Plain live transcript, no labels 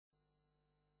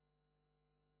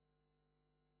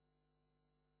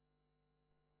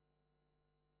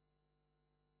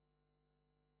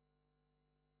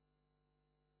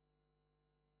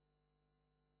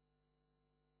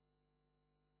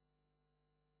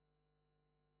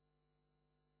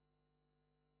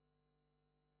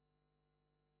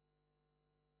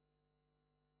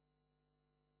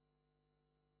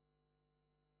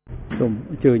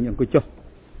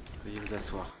Veuillez vous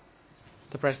asseoir.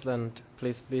 The President,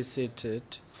 please be seated.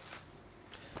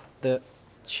 The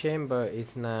chamber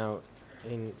is now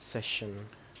in session.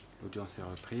 L'audience est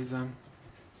reprise.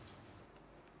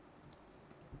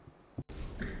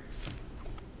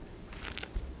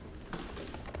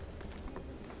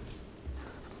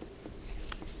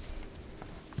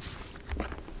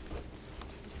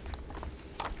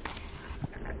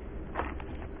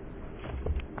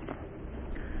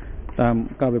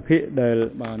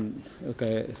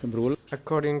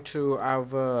 According to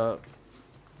our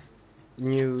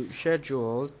new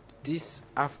schedule, this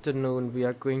afternoon we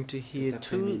are going to hear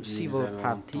two civil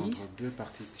parties,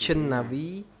 Chhin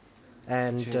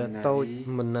and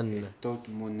Monin.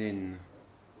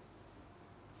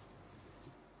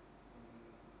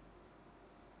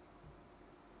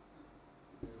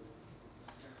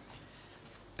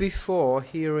 Before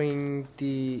hearing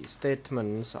the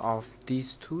statements of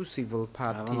these two civil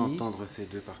parties,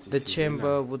 the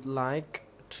Chamber would like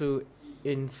to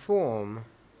inform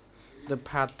the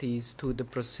parties to the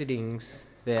proceedings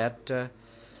that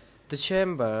the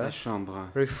Chamber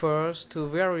refers to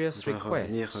various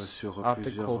requests of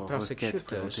the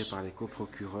co-prosecutors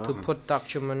to put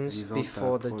documents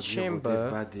before the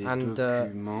Chamber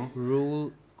under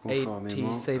Rule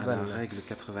 87. À la règle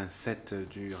 87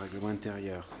 du règlement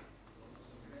intérieur.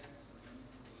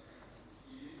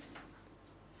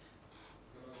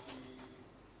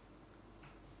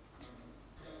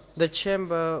 The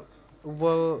Chamber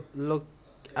will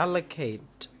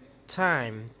allocate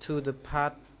time to the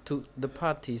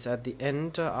parties at the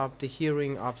end of the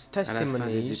hearing of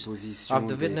testimonies of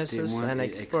the witnesses and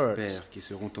experts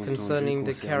concerning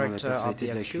the character of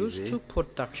the accused to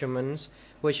put documents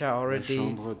which are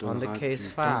already on the case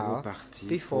file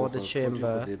before the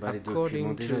Chamber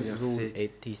according to Rule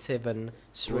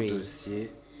 87(3).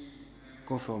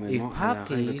 If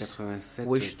parties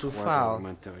wish to file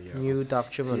new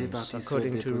documents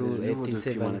according to Rule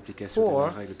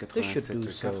 87(4), they should do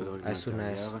so as soon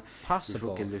as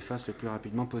possible.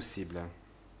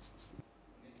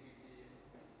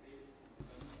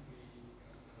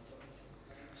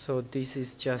 So this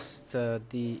is just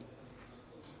the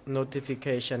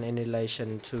notification in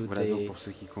relation to the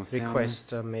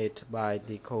request made by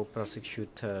the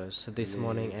co-prosecutors this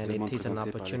morning, and it is an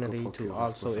opportunity to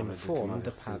also inform the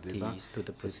parties to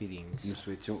the proceedings.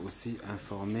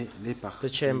 The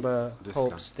Chamber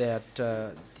hopes that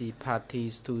the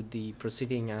parties to the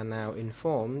proceeding are now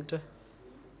informed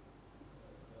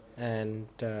and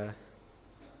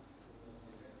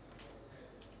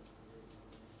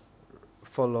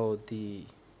follow the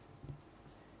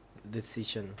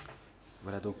decision.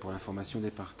 Voilà donc pour l'information des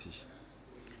parties.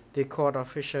 The court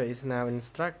official is now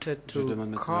instructed to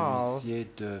call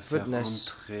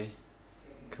witness,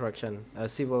 a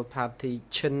civil party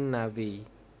Chhin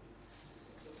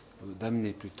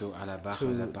d'amener plutôt à la barre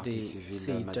la partie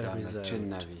civile Madame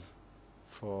Chhin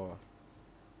for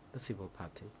the civil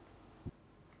party.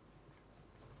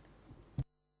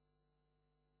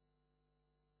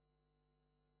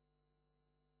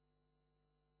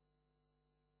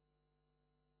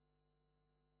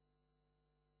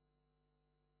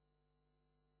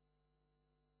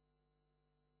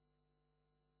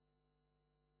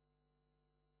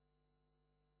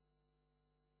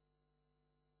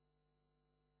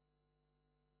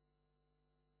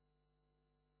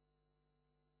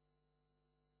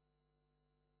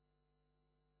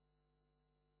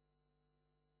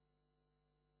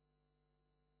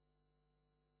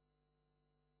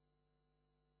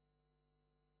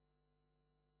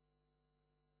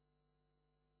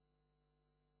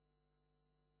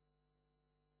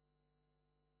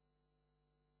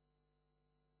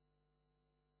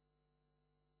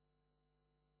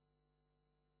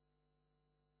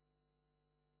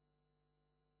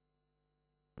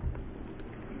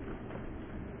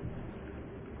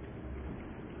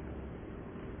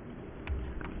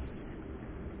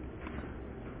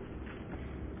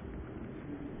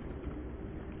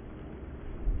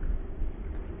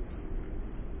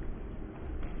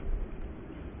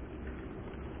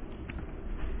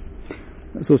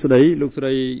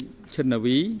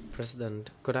 President,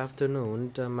 good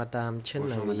afternoon, Madame Chhin.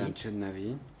 Bonjour, Madame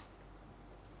Chhin.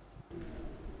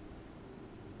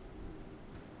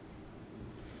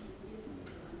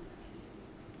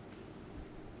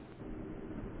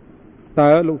 តើ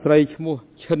លោកស្រីឈ្មោះ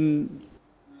ឈិន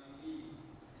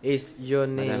Is your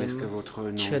name Madame, est-ce que votre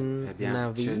nom Chhin est bien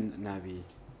Chhin Navi?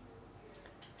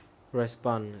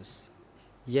 Response.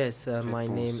 Yes, my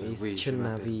name is oui, Chhin je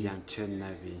Navi. bien Chhin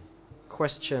Navi.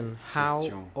 Question. How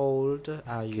old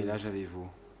are you? Quel âge avez-vous?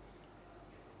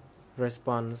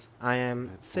 Response. I am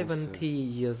Réponse, 70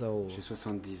 years old. J'ai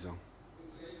 70 ans.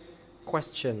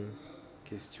 Question.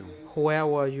 Question. Where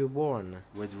were you born?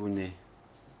 Où êtes-vous né?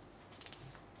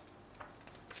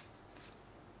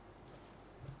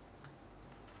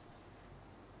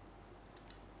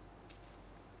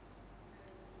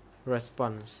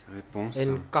 Response. Réponse.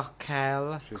 In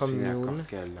Kokhel Je suis né à commune,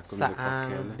 Korkel, la commune de Saang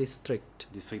Korkel, district,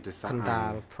 district de Saang,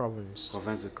 Kandal province.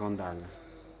 province de Kandal.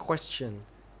 Question.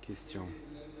 Question.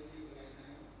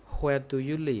 Where do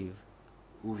you live?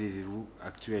 Où vivez-vous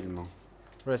actuellement?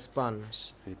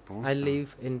 Response. Réponse. I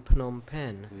live in Phnom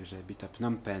Penh. J'habite à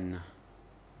Phnom Penh.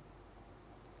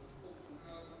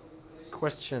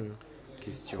 Question.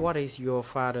 Question. What is your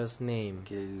father's name?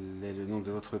 Quel est le nom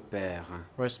de votre père?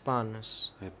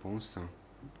 Response. Réponse.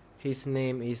 His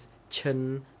name is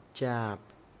Chhin.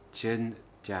 Chhin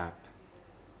Jap.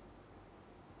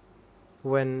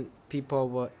 When people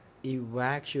were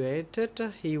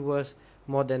evacuated, he was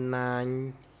more than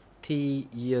 90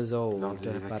 years old, Lors de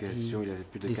but l'évacuation, he il avait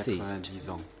plus de deceased. 90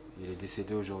 ans. Il est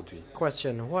décédé aujourd'hui.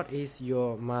 Question. What is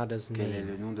your mother's Quel est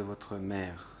le name? nom de votre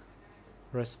mère?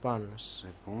 Response.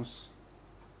 Réponse.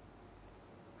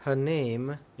 Her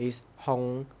name is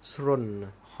Hong Srun.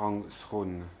 Hong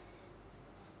Srun.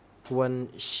 When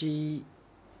she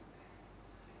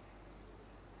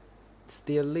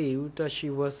still lived,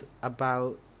 she was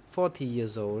about 40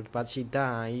 years old, but she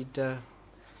died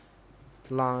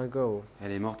long ago.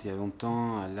 Elle est morte il y a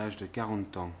longtemps, à l'âge de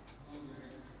 40 ans.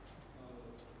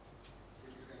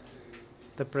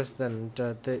 The President,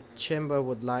 the Chamber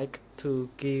would like to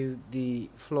give the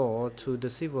floor to the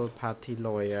civil party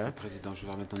lawyer Le président, je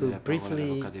vais maintenant to donner la parole à briefly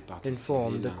l'avocat des partis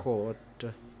inform civils the court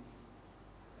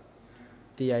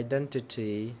the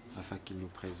identity, afin qu'il nous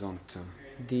présente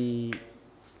the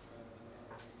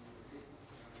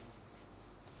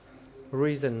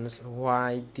reasons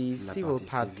why the la civil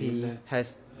partie party civile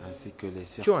has ainsi que les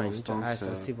joined circonstances as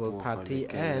a civil pour party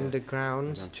lesquelles and the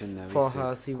grounds Madame Chhin for s'est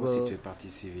her civil constituée partie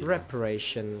civile.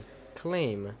 reparation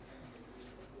claim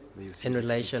Mais aussi in vous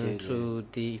relation expliquer to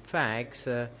the facts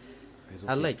les raisons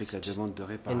qui expliquent la alleged demande de in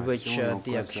which réparation et en the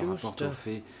quoi elle se accused rapporte aux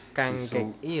faits Kang qui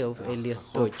sont Gek-il alias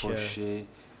Deutsche reprochés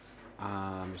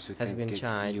à M. has been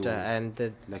charged and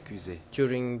l'accusé.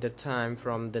 during the time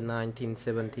from the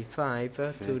 1975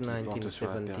 Fait to qui porte sur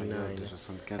la période 1979 de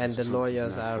 75 à and the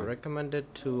lawyers are 79. recommended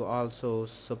to also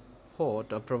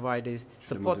support or provide Je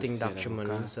demande supporting aussi à documents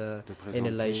l'avocat de in présenter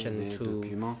relation des to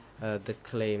documents the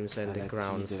claims à and the l'appui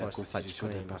grounds de la for such constitution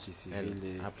des claims parties civiles and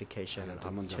et application à la of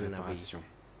demande de Chhin. réparation.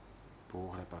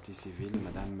 Pour la partie civile,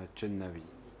 Madame Chhin.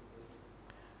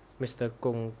 Mr.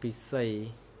 Kong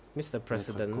Pisay, Mr.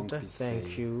 President,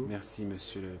 thank you, Merci,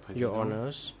 Monsieur le Your Président.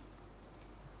 Honors.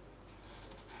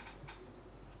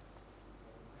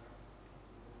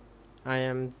 I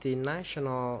am the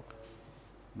national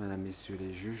Madame, Messieurs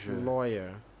les juges,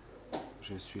 lawyer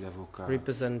je suis l'avocat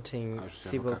representing je suis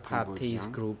civil avocat parties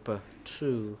cambodgien. group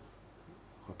 2.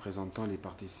 représentant les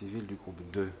parties civiles du groupe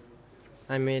 2.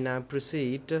 I may now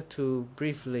proceed to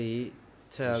briefly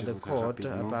tell Je the voudrais court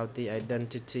rapidement about the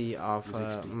identity of vous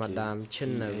expliquer Madame qui est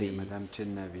Chhin. Madame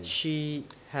Chhin. She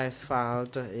has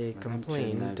filed a Madame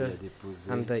complaint Chhin a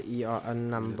déposé under ERN une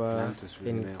number plainte sous le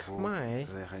in numéro Khmer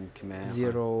ERN Khmer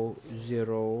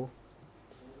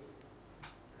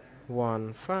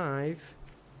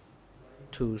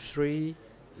 00152367. 0015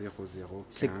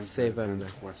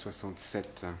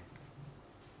 2367.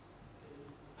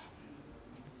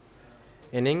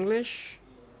 In English,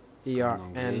 En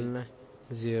ERN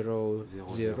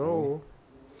 0015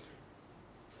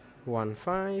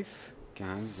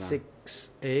 15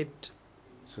 68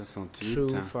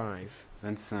 68 25.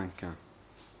 25.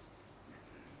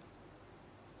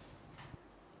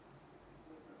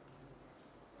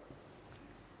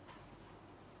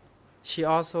 She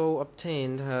also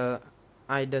obtained her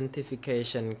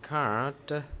identification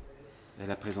card,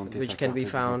 Elle a présenté which sa can carte be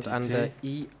found under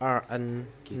d'identité ERN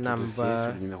qui est au dossier sur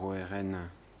number le numéro RN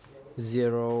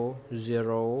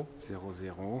 0015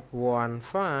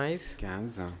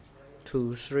 15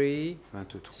 23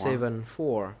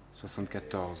 2374.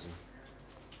 74.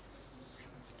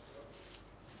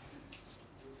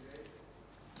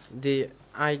 The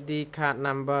ID card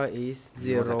number is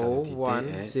Numéro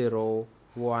d'identité est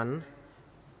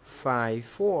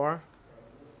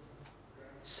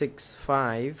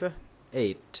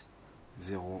 010154658.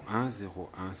 01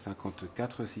 01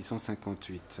 54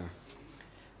 658.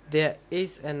 There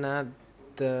is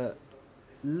another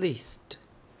list.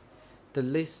 The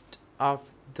list of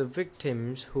the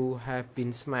victims who have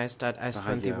been smashed at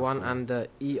S21 under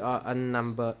ERN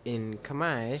number in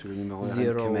Khmer Sous le numéro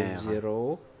RN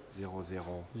Khmer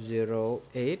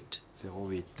 08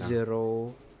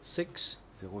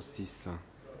 06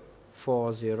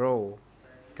 40.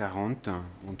 40,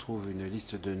 on trouve une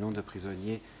liste de noms de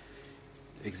prisonniers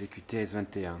exécutés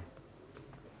S21.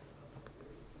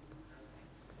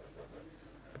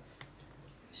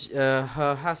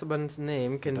 Her husband's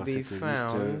name can Dans be cette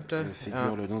found liste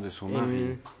figure le nom de son mari.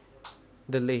 in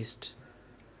the list.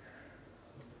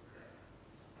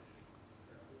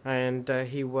 And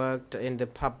he worked in the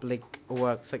public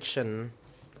work section.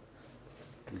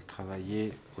 Il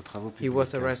travaillait aux travaux He publics.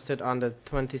 was arrested on the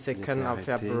 22nd of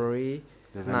February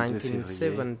le 22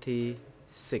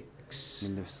 1976.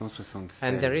 1976.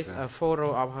 And there is a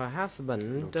photo of her On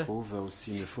husband trouve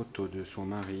aussi une photo de son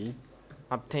mari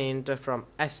obtained from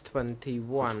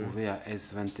S21. retrouvée à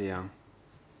S21.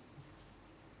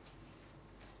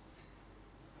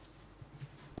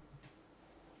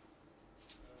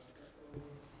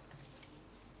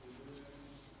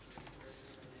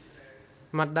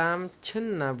 Madame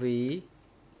Chhin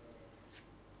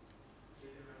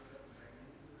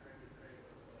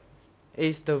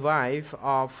is the wife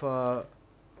of Madame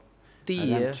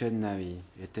Tia Chhin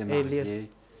était alias mariée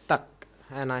Tak,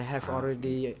 and I have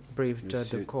already briefed the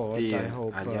Monsieur court. Tia I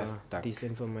hope alias Tak. this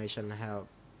information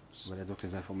helps. Voilà donc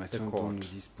les informations court. dont nous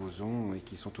disposons et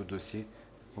qui sont au dossier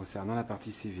concernant la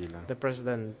partie civile. The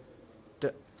President,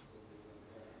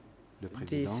 Le the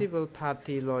président, Civil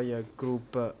Party Lawyer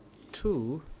Group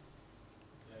 2,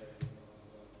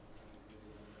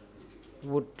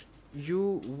 would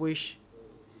you wish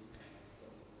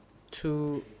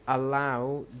to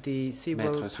allow the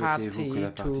civil Maître, souhaitez-vous que la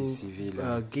party partie to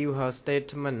civile give her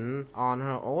statement on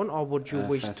her own, or would you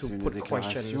wish fasse to une put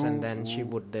questions déclaration and then she ou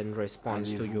would then respond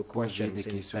to allez-vous your poser des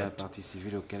questions questions à la instead? partie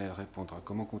civile auxquelles elle répondra?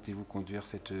 Comment comptez-vous conduire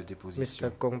cette déposition?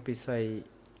 Mr. Kongpisai,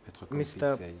 Maître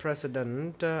Mr. Kompisei,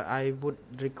 President, I would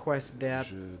request that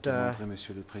je demanderai,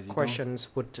 Monsieur le Président, questions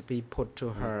would be put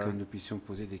to que her. nous puissions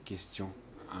poser des questions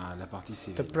à la partie The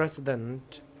civile.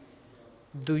 President,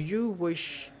 do you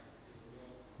wish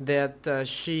that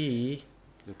she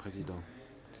Le Président,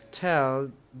 tell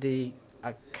the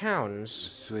accounts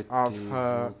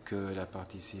souhaitez-vous que la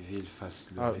partie civile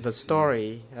fasse le the récit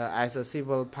story as a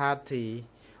civil party,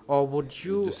 or would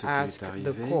you de ce qui ask est the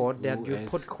arrivé, court that ou you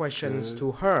est-ce put questions que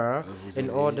to her vous in allez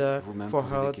order vous-même for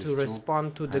poser her des to questions respond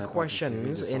to à the la partie civile de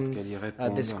questions sorte in qu'elle y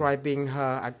réponde, describing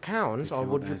her accounts, or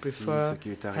décrivant would you ainsi prefer ce qui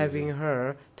est arrivé? having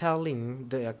her telling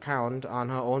the account on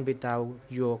her own without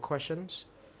your questions?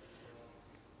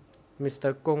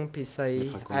 Mr. Kong Pisai,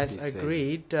 Maître Kong as Pisai.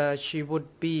 agreed, she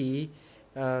would be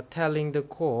telling the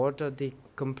court the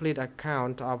complete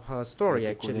account of her story, Il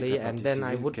était convenu actually, que la and partie then I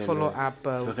civile would qu'elle follow up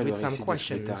ferait le with some récit de ce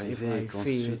qui est questions if arrivé I et feel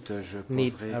qu'ensuite je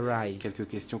needs poserai arise. quelques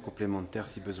questions complémentaires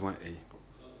si besoin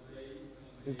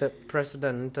est. The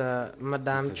President,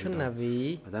 Madame Président.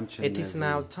 Chunavi, Madame it is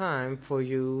now Chhin, time for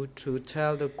you to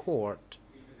tell the court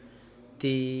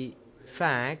the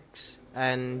facts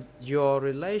and your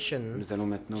relation nous allons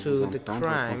maintenant to vous the entendre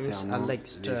crimes concernant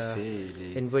alleged les faits et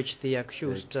les in which the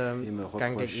accused crimes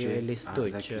Kangak reprochés Elis à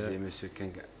Duch l'accusé Monsieur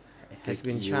Kanga. has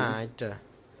been Neou. charged.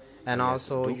 And alias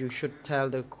also Duch. you should tell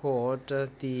the court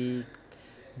the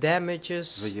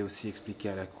damages Veuillez aussi expliquer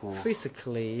à la Cour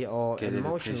physically or quel est le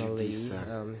emotionally, préjudice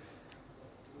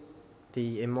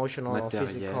the emotional or matériel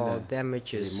physical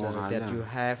damages et moral that you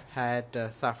have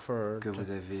had suffered que vous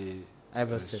avez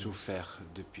ever since. souffert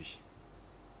depuis.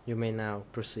 You may now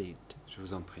proceed. Je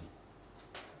vous en prie.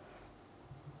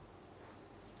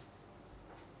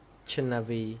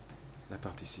 Chinavi, La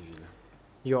partie civile.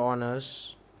 Your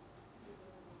Honors,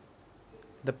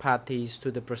 the parties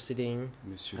to the proceeding,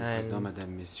 Monsieur le And Président,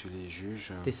 Madame, Messieurs les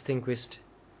juges, distinguished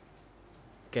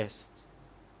guests.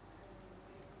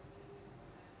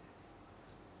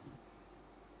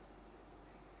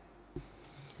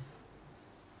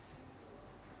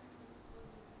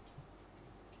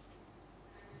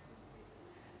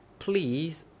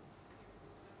 Please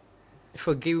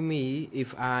forgive me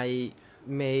if I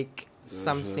make je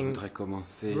something voudrais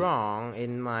commencer wrong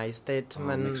in my en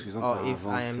statement, m'excusant or par if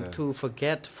I avance, am too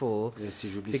forgetful, et si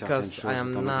j'oublie certaines because choses I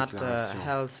am dans ma not déclaration.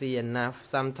 healthy enough.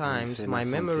 Sometimes effet, my ma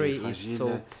santé memory est is fragile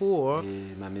so poor,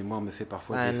 Et ma mémoire me fait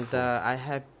parfois and défaut. I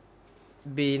have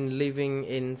been living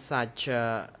in such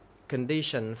a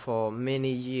condition for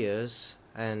many years,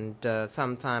 and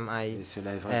sometimes I Et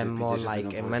cela est vrai am depuis more déjà de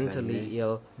like a nombreuses mentally années,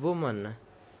 ill woman.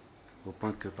 au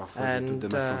point que parfois je doute de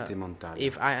And ma santé mentale.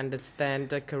 if I understand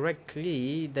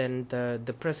correctly, then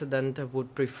the president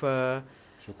would prefer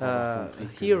Je crois avoir compris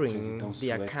que le hearing président the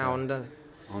souhaite account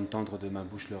entendre de ma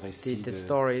bouche le récit the de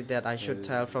story that I should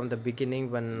tell from the beginning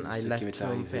when I ce qui left m'est Phnom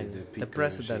arrivé Penh. depuis The que j'ai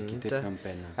president, quitté Phnom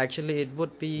Penh. actually, it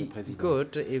would be président.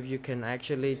 good if you can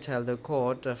actually tell the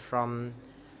court from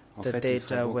En the fait, il date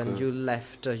serait beau when que you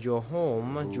left your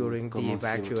home vous during the commenciez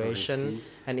votre evacuation, récit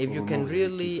and if au you moment can où vous avez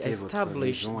really quitté votre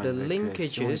establish maison à the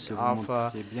l'évacuation et linkages que vous of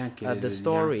montriez bien quel est the le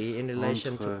story in lien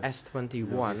relation to entre le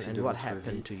S21 récit and de what votre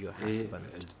happened vie to your et husband.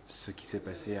 ce qui s'est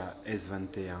passé à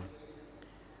S21.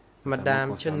 Madame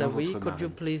concernant Chinavi, votre could you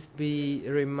mari. please be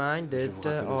Je reminded vous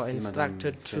rappelle or aussi,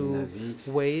 instructed Madame to Chinavi,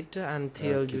 wait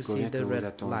until qu'il you see convient the que vous red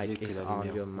attendiez light que is la on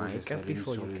lumière your rouge mic s'allume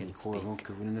before sur you le can micro avant speak.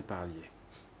 que vous ne parliez.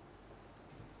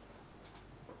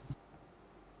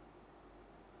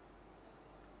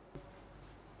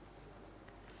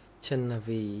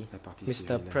 Chinavi, La partie Mr.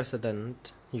 civile.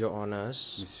 President, Your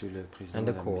Honors, Monsieur le Président, and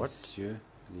the Mesdames, court. Messieurs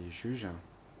les juges,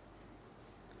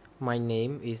 My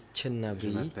name is je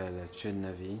Chinavi. m'appelle Chhin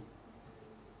Navi.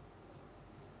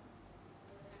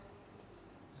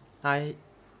 I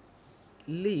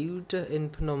lived in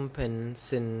Phnom Penh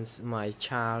since my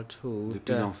childhood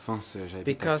Depuis l'enfance, j'habite à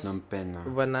because Phnom Penh.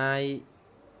 when I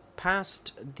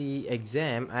passed the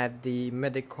exam at the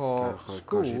medical Car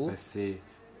quand j'ai school, passé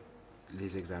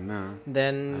les examens à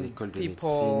then l'école de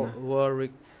people médecine, were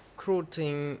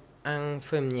recruiting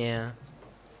infirmiers.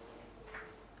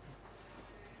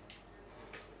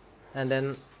 And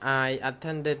then I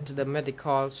attended the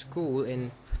medical school in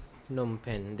Phnom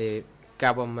Penh, the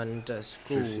government je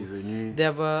school. suis venu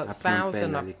There were à Phnom Penh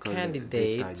thousands à of l'école d'État.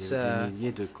 candidates, Il y avait des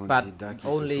milliers de candidats qui se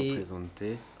sont only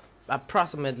présentés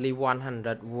approximately 100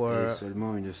 et were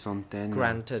seulement une centaine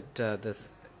granted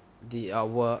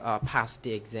were passed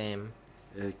the exam.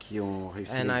 Qui ont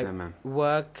réussi And I l'examen.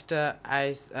 worked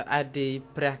at the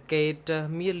Prakhet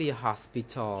Mili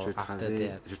Hospital Je after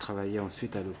that. travaillais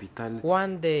ensuite à l'hôpital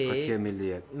One day,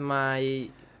 Prakhya-Meliat. my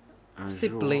Un jour,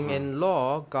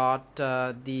 sibling-in-law got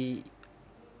the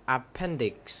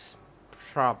appendix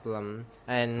problem,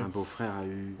 un and beau-frère a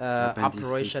eu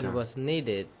operation l'appendicite. was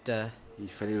needed. Il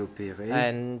fallait l'opérer.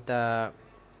 And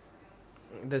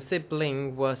the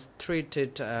sibling was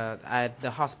treated at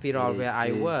the hospital where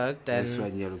I worked, and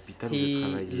soigné à l'hôpital où je he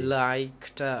travaillais.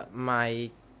 liked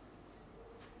my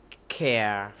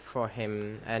care for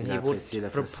him, and Il a he would apprécié la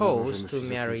façon dont je propose me to suis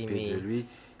marry occupé de me. lui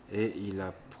et il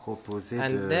a proposé And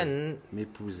de then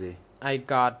m'épouser. I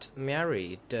got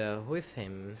married with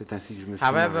him. C'est ainsi que je me suis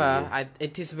However, marié.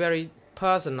 it is very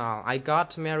personal. I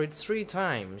got married 3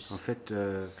 times. En fait,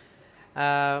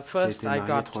 First, été I marié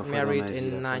got 3 fois dans married ma vie.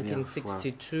 in La première fois,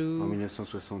 en 1962,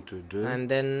 1962. and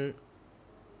then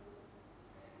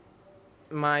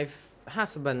my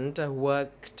husband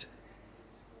worked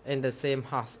in the same Mon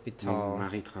hospital.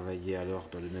 mari travaillait alors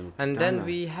dans le même hôpital. And then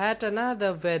we had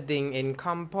another wedding in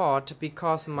Kampot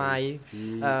because my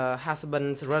Puis,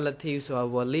 husband's relatives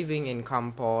were living in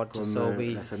Kampot, comme so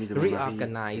we la famille de mon mari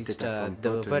reorganized était à the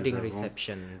Kampot, wedding nous avons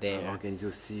reception there. organisé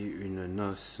aussi une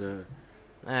noce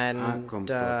à And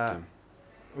Kampot.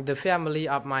 the family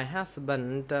of my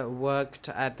husband worked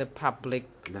at the public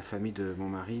La famille de mon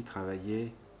mari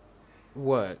travaillait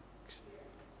work,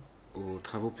 aux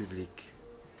travaux publics.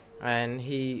 and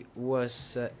he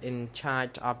was in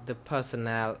charge of the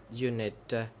personnel unit.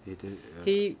 Il était,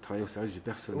 He travaillait au service du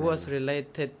personnel. was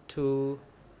related to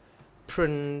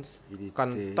Prince Il était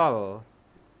Kontol,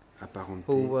 apparenté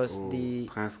who was au the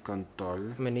prince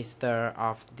Kontol, minister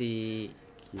of the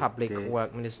qui public était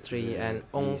work ministry, le and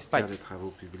Ong ministère Pek des travaux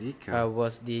publics.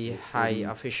 was the high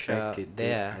official Qui était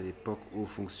there. à l'époque haut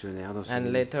fonctionnaire dans ce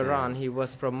And later ministère. on, he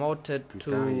was promoted Plus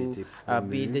tard, il to était be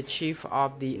promu the chief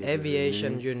of the et aviation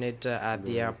devenu unit at the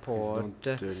le airport.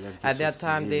 président de l'aviation At that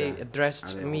time, they civile addressed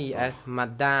à me l'aéroport. as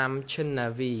Madame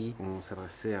Chinavi. On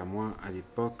s'adressait à moi à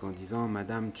l'époque en disant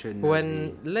Madame Chhin.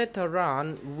 When later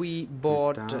on we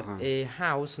bought tard, a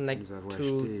house next nous avons to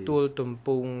acheté Tul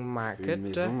Tumpung une market,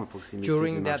 maison à proximité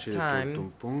during du that marché de time,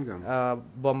 Toltompong.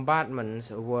 bombardments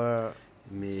were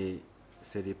Mais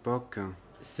c'est l'époque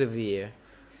severe.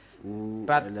 où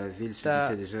But, la ville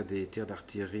subissait déjà des tirs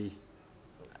d'artillerie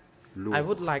lourds. I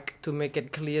would like to make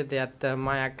it clear that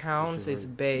my account Je is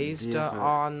veux based dire,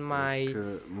 on my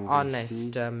que mon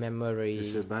honest récit memory.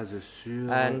 se base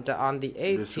sur And on the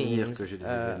le souvenir que j'ai 18th, des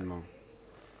événements.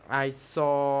 I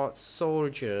saw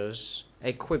soldiers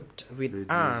equipped with Le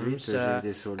 18, arms j'ai eu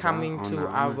des soldats coming en to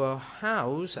armes our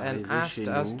house and arrivés asked chez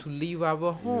us nous. to leave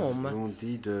our Ils nous home. ont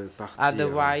dit de partir,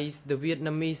 Otherwise, the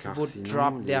Vietnamese car would sinon,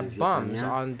 drop their les bombs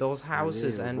Vietnamiens on those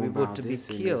houses allaient and we would bombarder be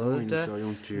ces maisons et killed. nous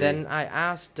serions tués. Then I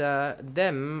asked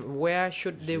them where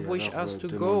should they J'ai wish alors us to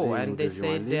demandé go, où and nous they devions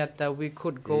said aller, that we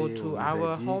could go et to on nous a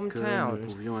our dit que nous hometowns.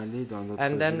 pouvions aller dans notre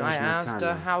And then I village asked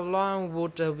natal. how long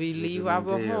would we J'ai leave our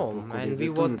demandé pour home, combien and de we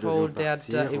temps were nous devions told that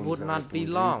partir. it On would nous a not be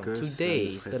répondu long, que 2 ça ne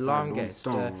days, serait the pas longest.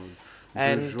 longtemps, 2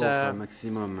 And jours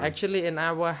maximum. actually in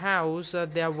our house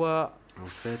there were En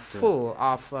fait, full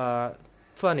of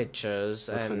furnitures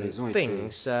notre and maison était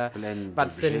things, pleine but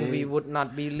since we d'objets, would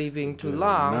not be living too de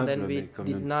long, then meubles, we mais comme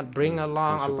did nous not bring ne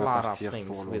along a pensions pas lot of partir things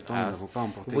pour with longtemps, nous us. n'avons pas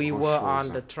emporté We were on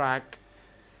grand-chose. the track,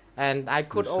 and I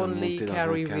could Nous sommes only montés dans un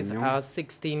carry with camion, us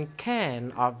 16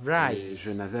 cans of Et je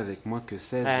rice. n'avais avec moi que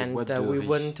 16 And boîtes de we riz.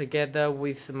 went together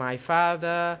with my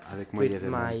father, Avec moi, il y with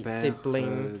avait my mon père,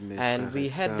 sibling, mes and frères we et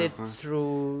headed sœurs,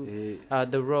 through et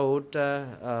the road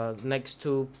next to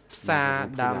nous Psa avons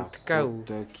pris la Dam Tkou.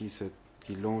 route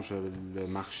qui longe le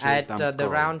marché At the Tam Khao,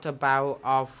 roundabout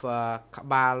of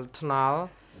Kabal Tunnel,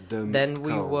 de then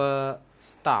we Khao. were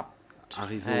stopped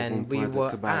Arrivé au and we rond-point de were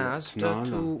Kabal asked Tunnel,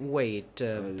 to wait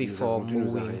nous before avons dû nous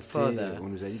moving arrêter, further. on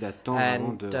nous a dit d'attendre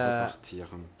avant de repartir.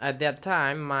 At that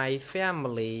time, my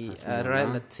family À ce moment-là,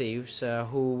 relatives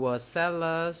who were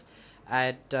sellers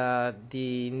at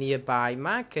the nearby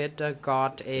market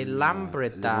got a les membres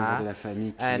de lambretta, la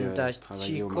famille qui and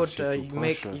travaillaient she au could marché tout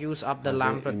make proche use of the avaient une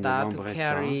lambretta to lambretta,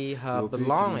 carry et her ont pu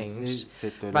belongings. utiliser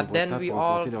cette But then lambretta we pour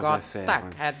all emporter leurs got affaires. stuck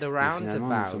at the Et finalement, nous sommes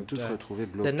roundabout. tous retrouvés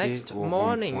The bloqués next au rond-point.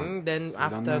 morning, then Le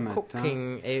after lendemain matin,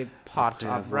 cooking a pot après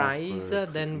of avoir rice,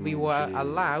 then we mangé were un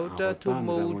allowed to repas, nous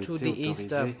avons move to été the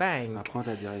east autorisés à bank. prendre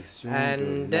la direction And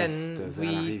de then l'est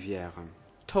vers la we rivière.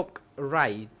 Took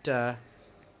right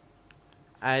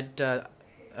at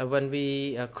when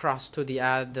we crossed to the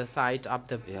other side of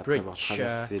the Et après avoir bridge.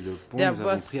 traversé le pont, There nous avons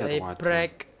was pris à a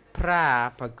droite.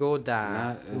 Pra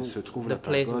Pagoda, Là se trouve the la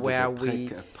place pagode where de we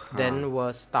Prek Pra. then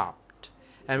were stopped,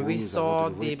 and Où we nous saw avons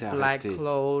de nouveau the été black arrêtés.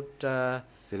 clothed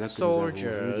C'est là que nous avons vu des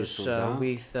soldiers soldats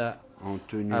with en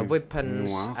tenue weapons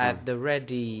noire, at the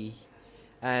ready,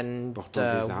 and portant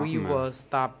des we armes, were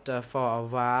stopped for a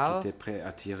qui while. étaient prêts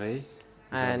à tirer.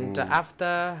 Nous And avons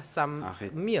after some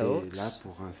arrêté là meals,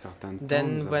 pour un certain temps.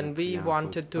 then Nous when avons we pris un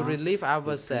wanted to repas. relieve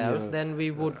ourselves, then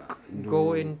we would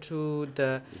go into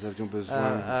the Nous avions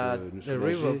besoin de nous the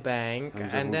river soulager. bank, Nous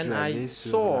avons and then dû I aller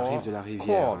sur la saw rive de la rivière.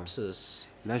 corpses,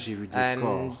 Là, j'ai vu des and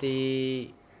corps. the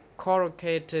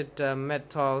corrugated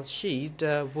metal sheet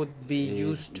would be Et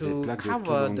used des to plaques de cover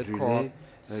tôle the ondulée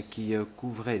corpse. qui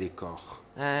couvraient les corps.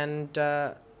 And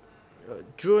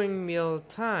during meal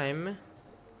time,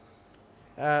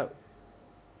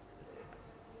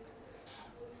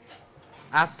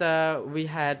 after we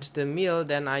had the meal,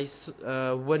 then I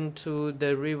went to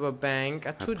the river bank, to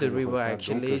Après the le river repas,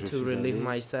 actually, donc, je to suis relieve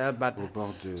allé myself, but Au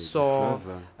bord du saw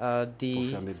fleuve pour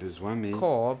faire mes the besoins, mais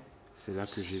corpse, c'est là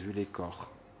que j'ai vu les corps.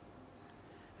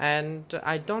 and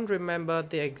I don't remember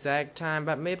the exact time,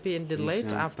 but maybe in the Je me late souviens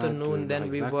pas de afternoon, then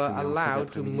we l'heure were exacte, mais en fin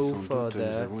allowed to d'après-midi, move sans doute, nous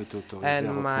further. avons été autorisés à And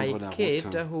my reprendre la kid,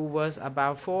 route. who was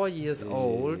about 4 years Et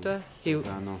old, he j'avais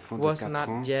un enfant de was 4 not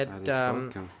ans yet à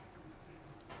l'époque,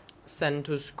 sent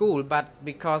to school, but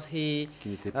because he qui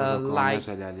n'était pas encore en âge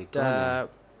liked d'aller à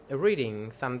l'école,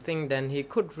 reading something, then he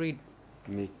could read.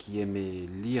 mais qui aimait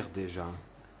lire déjà.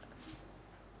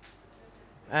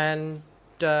 And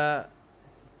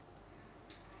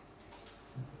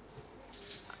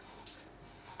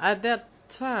at that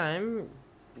time,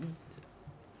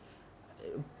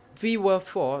 we were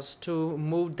forced to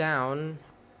move down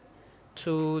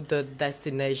to the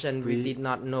destination we Puis, did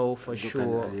not know for Donc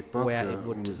sure à l'époque, where it on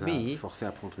would nous a be, forcés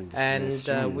à prendre une and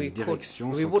destination, we une could direction,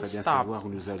 we sans would très bien stop savoir où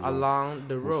nous allions. along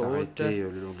the On road, s'arrêtait le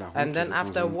long de la route and then de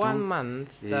after temps en 1 temps, month,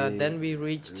 et then we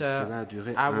reached cela a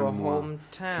duré our un mois.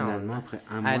 hometown Finalement, après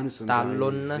un mois, at nous sommes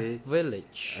Talon arrivés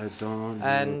village. dans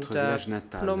And notre village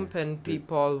natal. Phnom Penh de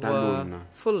people were Talon.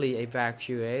 fully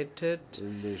evacuated,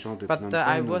 Les gens de but Phnom I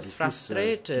Penh ont was dû tous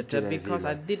frustrated quitter la because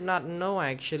I ville. did not know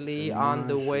actually Et on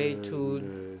the moi, way je to,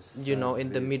 ne you know, in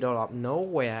the savais middle of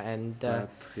nowhere. And pas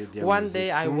très bien où one nous day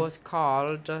I étions. was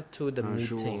called to the Un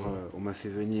jour, meeting. on m'a fait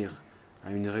venir à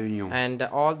une réunion. And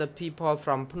all the people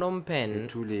from Phnom Penh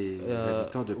Tous les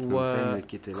habitants de Phnom were Penh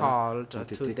qui étaient là called ont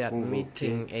to été that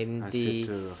meeting convoqués in à the cette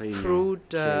réunion fruit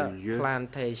qui a eu lieu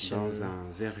plantation. dans un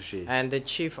verger. And the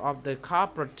chief of the Le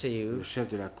cooperative, chef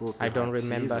de la I don't coopérative,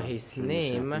 remember his je ne me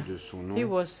souviens name, plus de son nom, he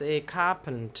was a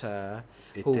carpenter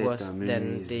who était was un then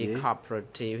menuisier. the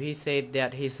cooperative. He said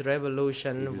that his Il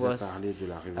revolution nous a was parlé de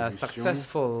la révolution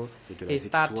successful. et de la He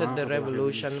started victoire the de la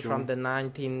revolution révolution. from the Il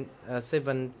a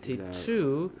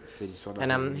 1972, fait l'histoire de la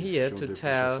and I'm here révolution to depuis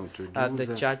tell the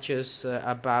 72. judges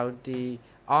about the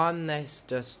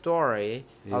honest story,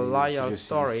 Et a si loyal je suis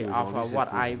story ici of aujourd'hui, c'est what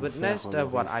pour I vous witnessed, faire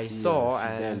le what I récit, saw,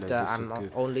 fidèle and de ce I'm que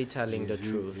only telling j'ai the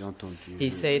vu truth. et entendu. He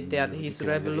Je said that ne vous dis his que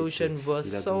la revolution vérité. was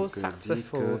Il a so donc dit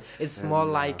successful. que It's more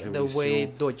la like the way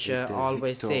révolution Deutsche était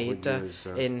always said victorieuse,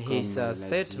 in his comme l'a dit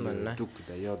statement. le duc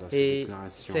d'ailleurs dans ses He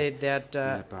déclarations. said that Il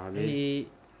a parlé he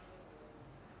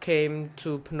came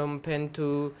to Phnom Penh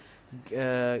to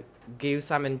give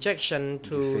some injection du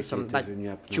to fait qu'il some était like venu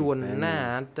à Phnom Chun Penh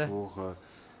Nat. pour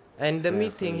And the faire,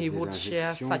 meeting, he des would share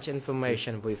injections. such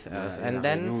information with us. Et la And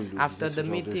then, réunion, il nous after disait the ce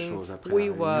genre de meeting, choses. Après we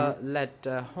la were réunion, led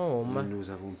home. nous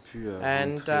avons pu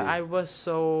And rentrer I was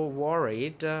so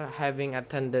worried having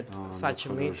attended dans such a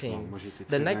notre logement. meeting. Moi, j'étais The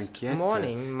très next inquiète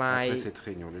morning, my après cette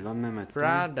réunion. Le lendemain matin,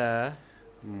 brother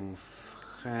mon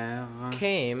frère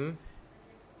came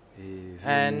est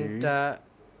and venu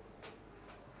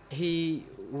he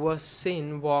was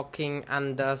seen walking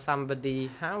under somebody's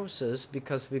houses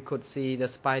because we could see the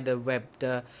spider web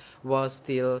was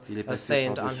still Il est passé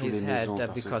stained on par-dessous his les head maisons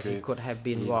parce because he que could have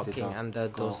been il walking était under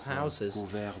those encore houses.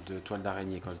 couvert de toiles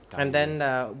d'araignée quand il est And arrivé.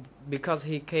 then because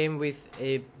he came with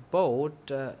a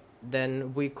boat,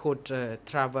 then we could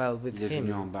travel with Il est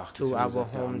venu en him barque, to ça nous our a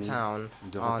permis hometown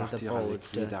de on the repartir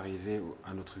avec lui, boat. d'arriver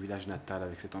à notre village natal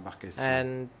avec cette embarcation.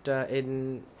 And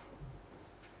in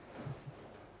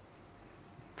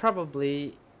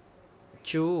probably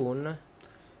June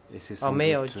Et c'est or sans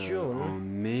May or doute June, en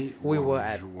mai ou we en were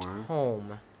at juin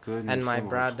home, que nous and nous my sommes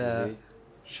brother retrouvés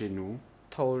chez nous,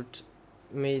 told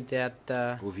me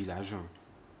that au village.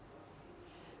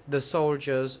 the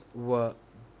soldiers were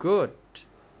good,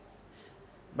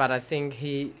 but I think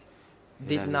he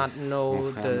did not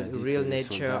know the real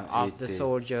nature of the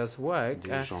soldiers' work.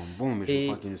 Des gens bons, mais je He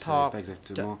crois qu'il ne savait pas talked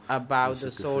exactement about ce the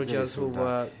que faisaient les soldiers who soldats.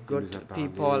 were Il nous good a parlé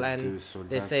people, de and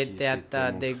they soldats said qui that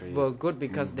s'étaient they montrés were good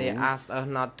because they bons asked us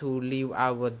not to leave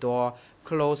our door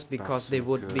closed because parce they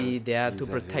would que be there to ils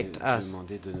protect avaient us.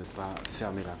 demandé de ne pas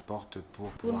fermer la porte pour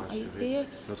pouvoir assurer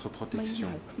notre protection.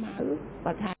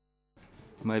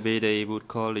 Maybe they would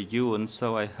call the Yuan,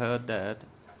 so I heard that.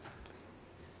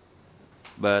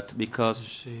 But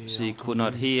because she could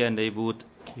not hear, and they would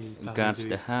guard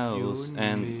the house,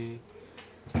 and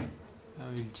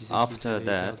after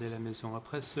that,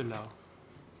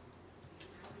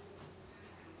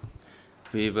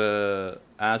 we were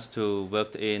asked to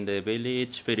work in the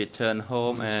village. We returned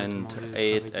home and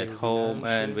ate at home,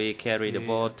 and we carried the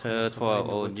water for our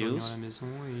own use.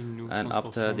 And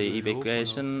after the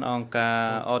evacuation,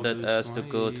 Angkar ordered us to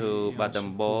go to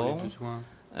Battambang,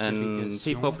 and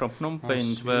people from Phnom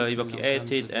Penh were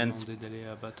evacuated and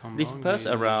dispersed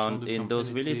around in those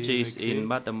villages in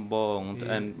Battambang.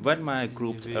 And when my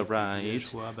group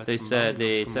arrived, they said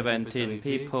the 17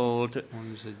 people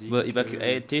were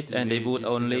evacuated and they would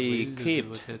only keep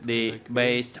the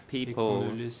based people.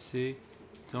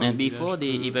 And before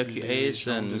the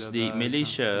evacuations, the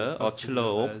militia or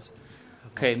Chlo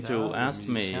came to ask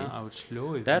me.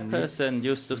 That person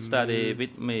used to study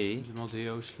with me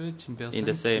in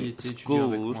the same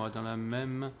school,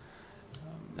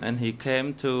 and he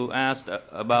came to ask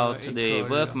about the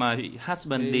work my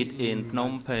husband did in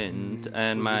Phnom Penh,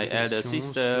 and my elder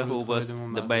sister, who was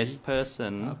the best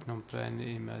person,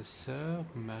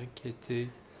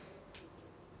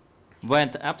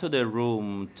 went up to the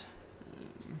room,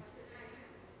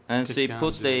 and she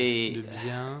put the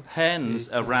hands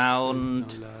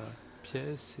around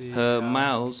her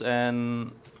mouth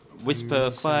and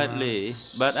whispered quietly.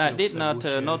 But I did not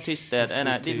notice that, and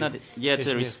I did not yet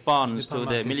respond to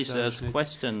the militia's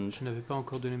question.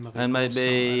 And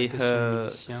maybe her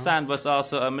son was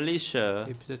also a militia.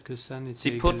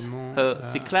 She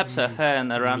claps her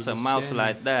hand around her mouth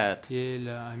like that,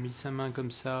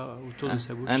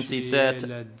 and she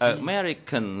said,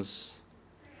 "Americans."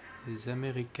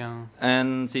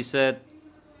 And she said,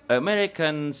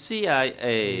 "American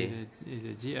CIA."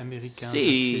 She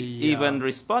even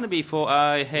responded before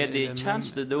I had the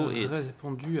chance to do it.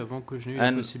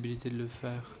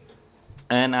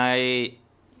 And I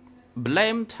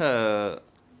blamed her.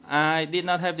 I did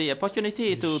not have the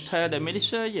opportunity to tell the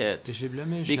militia yet, Et je l'ai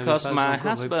blâmé, je n'avais because pas my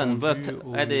encore husband worked répondu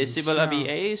aux at the civil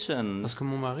miliciens, aviation, parce que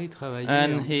mon mari travaillait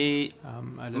and he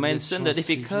à mentioned the l'aviation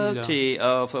civile. difficulty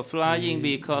of flying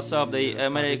Et because il of the parlait des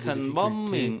American difficultés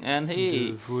bombing, and he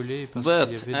de voler parce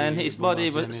worked, qu'il y avait and des his body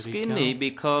bombardiers was skinny américains.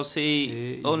 because he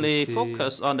Et il only était,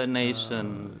 focused on the nation.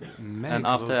 maigre And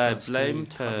after I parce qu'il blamed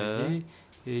her, travaillait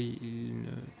et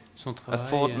son a travail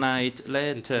fortnight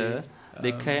later, était,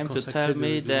 they came to consacré tell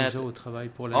me de that 11 heures au travail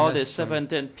pour la all the nation.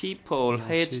 17 people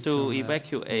Et had ensuite, to on a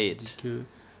evacuate, dit que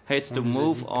had to on nous a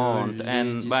move dit que on, les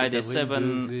and by 17 the 7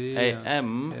 avril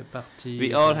a.m., devaient partir.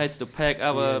 we all had to pack Et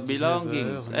à our 19 belongings.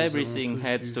 heures, nous Everything avons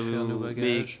had tous to dû faire nos be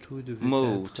bagages, tout devait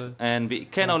moved, être and we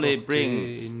can only bring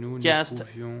emporté, et nous ne just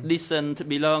pouvions decent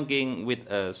belonging with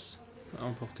us.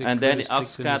 emporter And que then le the strict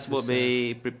ox carts would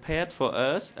nécessaire. be prepared for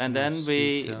us, and then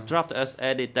we Ensuite, dropped us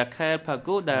at the Takal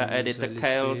Pagoda on at the nous a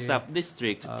Takal laissés,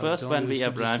 sub-district. First, dans when le we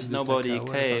sous-district arrived, de nobody Takao,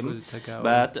 à la came, pagode de Takao,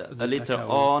 but de a little Takao.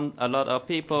 on, a lot of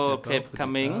people D'abord, kept au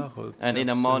coming, départ, and in the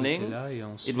personne morning, n'était là, et it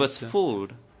ensuite, was full.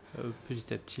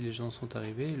 Petit à petit, les gens sont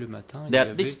arrivés, et le matin, il y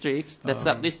That avait that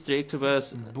sub-district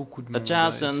was beaucoup de monde.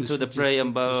 adjacent to the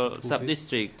Preamble se trouvait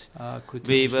sub-district. à côté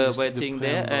We du were sous-district de waiting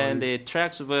there, Preamble. and the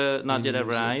trucks were not Et yet nous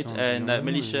arrived, and the attendions,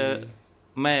 militia et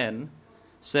man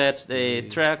said the les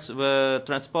trucks were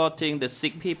transporting the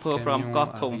sick people from camions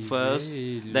Kotum arrivaient, first,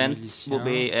 et le then milicien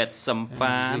Bubi at disait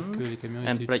Sampan que les camions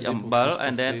and étaient utilisés pour Preamble,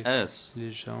 and then transporter us.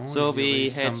 les gens. So Il y avait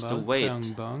we had Samba, to wait.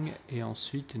 Preambang, et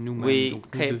ensuite nous-mêmes. We Donc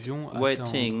nous kept devions attendre.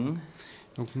 waiting,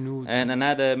 Donc nous, and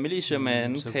another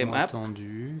militiaman nous came avons up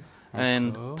attendu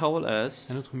and encore. told us,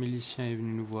 Un autre milicien est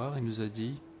venu nous voir et nous a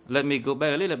dit, let me go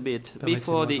back a little bit.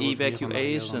 Before permettez-moi the de revenir en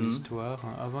arrière dans evacuation, l'histoire.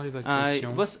 Avant I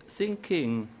l'évacuation, was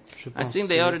thinking, je I think pensais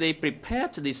they already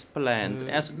prepared this plan,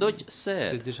 as Dutch c'est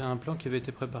said. déjà un plan qui avait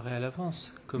été préparé à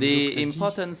l'avance. Comme The Doc l'a dit.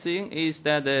 important thing is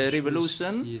that the La chose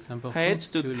revolution qui est importante, had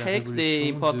to que la take the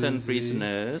révolution important devait,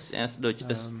 prisoners, as Dutch comme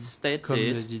l'a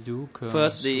stated. dit Doc,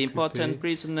 First, the s'occuper important des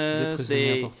prisoners,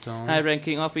 prisonniers the importants,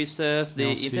 high-ranking officers, et the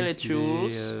ensuite intellectuals,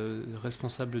 les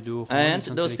responsables de haut rang, and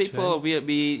les those people intellectuels, will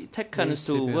be taken Et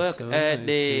ces to work personnes at the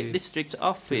étaient- district devaient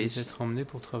office. être emmenés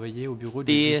pour travailler au bureau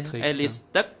du The district. Alice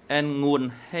Duck and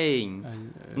Nguyen Heng.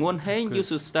 Nguyen Heng que used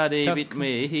to study Tuck with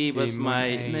me. He was et my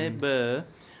Monin, neighbor.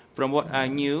 From what I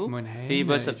knew, Monin he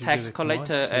was a étudiait tax avec moi,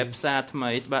 collector c'était at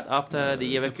Satmate, but after the d'après ce que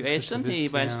je evacuation, savais, he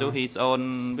c'était went to un his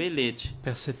own village.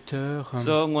 percepteur.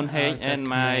 So Nguyen Heng à and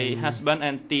my Takmei. husband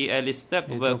and T. Alice Duck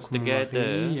Et worked donc, mon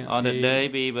together. mari On the et, day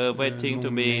we were waiting to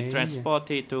be Monin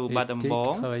transported to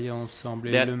Battambang, travaillaient ensemble.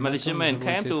 Et that le matin, militiaman nous avons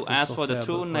came été to ask for the transportés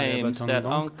two pour aller à names that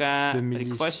Battambang. Anka Le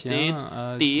requested milicien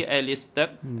a T. Alice Duck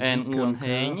and dit Nguyen qu'Anka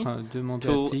Heng a demandé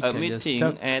to à Tic, a alias meeting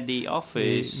Tuck, at the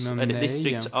office, at the Monin,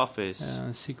 district office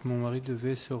ainsi que mon mari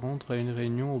devait se rendre à une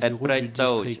réunion au at bureau du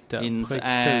Praitauch district, à in Sang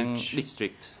Praitauch,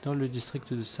 district. dans le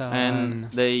district de Saran. And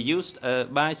they used a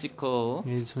bicycle,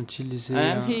 Et ils ont utilisé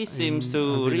and he seems to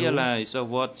un vélo, realize of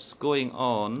what's going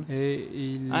on. et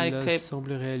il I kept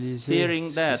semblait réaliser Hearing ce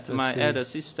qui that, se my passait. elder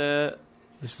sister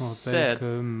Et je me rappelle said,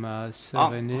 que ma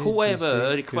sœur aînée whoever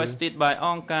disait que requested by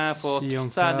Anka for si Anka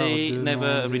study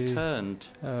never demandait, returned.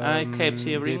 I kept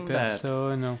des hearing that.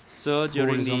 personnes So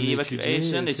during les the emmener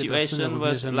evacuation, étudier, the ces personnes situation ne was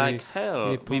revenaient like jamais.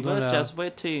 hell. Et We pendant were la- just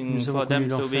waiting nous avons for them connu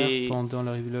to l'enfer be pendant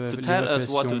to tell us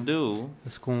what to l'évacuation, do.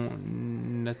 parce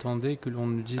qu'on attendait que l'on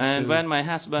nous dise And when my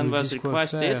on husband nous was dise quoi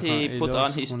requested, faire, he et put on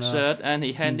his lorsqu'on a shirt and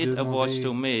he handed a watch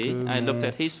to me. demandé I que looked mon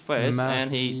at his face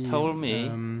and he mari told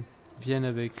me, vienne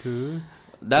avec eux,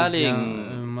 darling,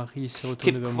 mon mari s'est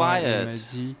retourné keep vers moi et quiet. m'a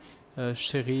dit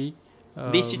chérie,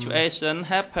 this situation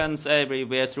happens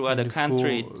everywhere throughout the il faut,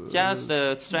 country. Just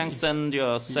strengthen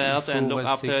yourself il and faut look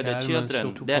rester after the calme, children.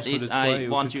 surtout That prends soin is de toi I et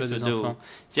want occupe-toi you to des do. enfants.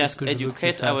 C'est Just ce que je veux que tu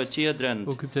educate our fasses. children.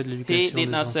 Occupe-toi de He l'éducation did des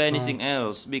not say enfants. anything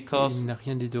else Il because n'a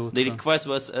rien dit d'autre, the request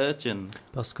was urgent.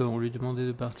 parce qu'on lui demandait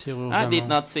de partir I urgemment. did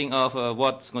not think of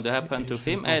what's going to happen Et to je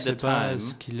him ne at pensais the pas à time.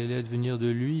 ce qu'il allait advenir de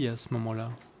lui à ce moment-là.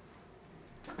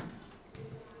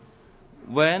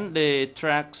 When the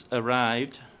trucks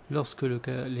arrived Lorsque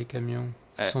les camions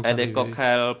sont at the arrivés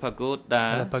Kokal à la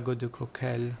Pagoda, pagode de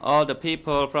Kokal, all the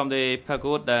people from the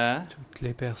pagoda toutes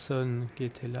les personnes qui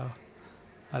étaient là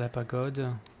à la pagode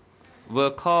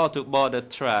were called to board the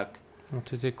truck. ont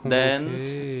été Then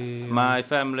convoquées et my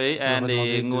family leur a and the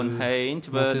demandé de Nguyen Heng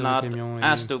monter were dans le not camion et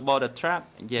asked to board the truck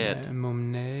yet,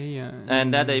 Momney,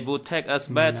 and that they would take us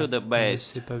back to the ne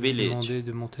base s'est pas vu village. demander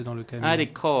de monter dans le I camion.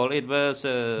 recall it was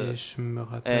Et je me at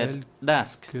rappelle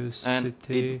dusk. que and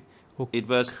c'était au It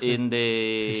was in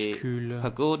the crépuscule.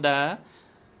 pagoda.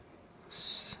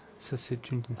 Ça,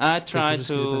 c'est une I quelque tried chose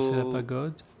qui s'est passé à la to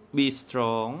pagode. be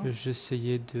strong.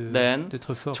 J'essayais Then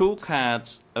d'être fort. 2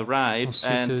 cars arrived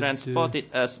Ensuite, and transported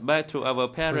us back to our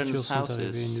Les parents' voitures sont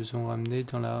arrivées et houses. nous ont ramenés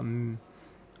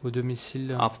au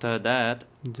domicile After that,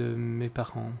 de mes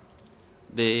parents.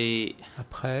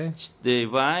 Après, the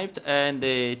wife and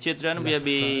the children will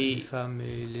les be femmes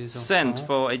et les sent enfants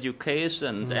for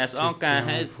education. ont As été Anka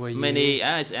has envoyés many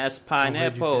eyes as pour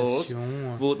pineapples,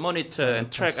 éducation, would monitor and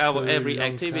track parce our que every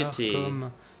l'Ankar, activity.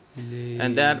 comme les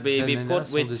And that we be ananas put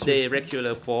sont with des yeux- the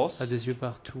regular a force. des yeux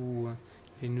partout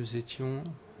et nous étions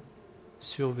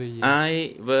surveillés.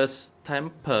 I was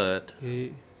tempered,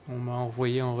 Et on m'a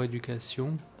envoyé en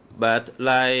rééducation. but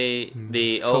like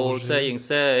the old Forgé. saying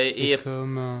say, Et if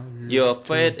comme your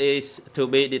fate is to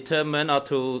be determined or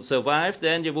to survive,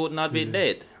 then you would not be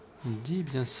dead. dit,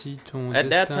 bien si ton At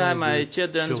that destin time, est my de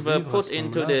children were survivre, à put ce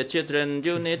into moment-là, the children tu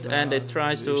unit vas and they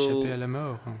tried échapper à to la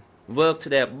mort. work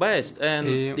their best. And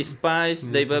Et despite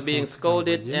they les were enfants being étaient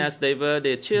scolded envoyés, as they were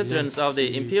the children of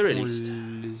the imperialists,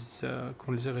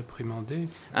 qu'on les a réprimandés,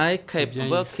 I eh kept bien,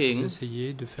 ils working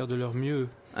essayaient de faire de leur mieux.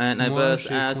 and I Moi, was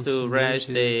j'ai asked to continué, raise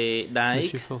the Je me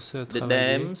suis dike, forcé à the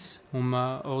travailler. dams, On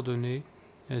m'a ordonné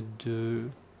de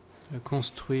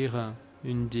construire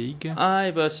une digue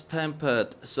I was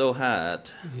tempered so hard.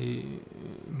 et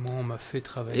moi on m'a fait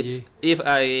travailler. If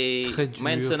I Très dur,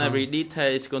 mention hein. every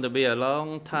detail, it's going to be a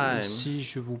long time. Si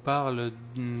je vous parle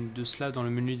de cela dans le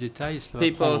menu détail, cela va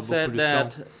People prendre beaucoup said de that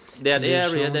temps. that Les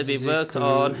area gens that we disaient worked que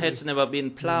on has never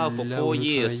been plowed for là 4 où nous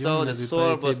years, so travaillions the n'avait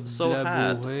soil pas was été so hard.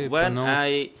 labouré When pendant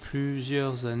I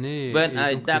plusieurs années when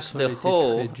et I donc le dug sol the était très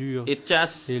hole, dur. it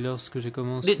just Et lorsque j'ai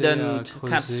commencé à didn't cut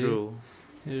creuser, through.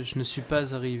 je ne suis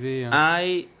pas arrivé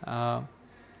I à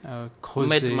made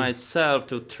creuser. myself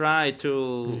to try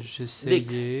to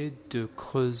J'essayais de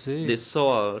creuser, the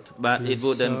soil, but le it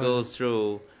wouldn't sol. go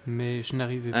through. mais je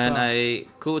n'arrivais And pas. I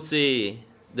could see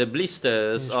the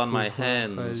blisters Et je on my pouvais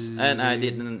voir, hands, and I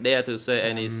les- didn't dare to say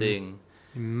anything.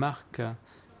 Il marque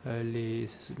les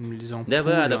There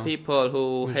were other ampoules people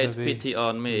who que had j'avais pity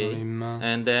on dans les me, mains.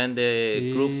 and then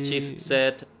the group Et chief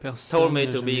said, personne me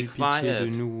n'a to jamais be eu pitié de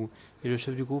quiet. nous. Et le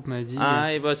chef du groupe m'a dit,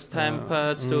 I was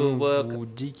tempered to on work vous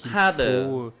dit qu'il harder.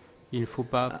 il ne faut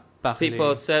pas parler.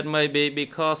 People said maybe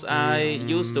because I on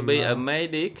used to be a m'a,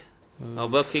 medic or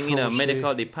working in a forgé.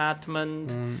 medical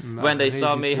department. On m'a When they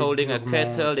saw me rééduqué holding a durement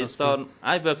kettle, they parce que thought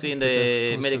I worked in the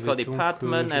peut-être medical savait-on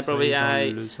department, que and je probably travaillais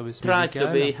I dans le service tried to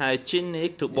be médical.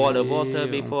 hygienic to boil the water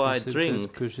Et before on I pensait drink.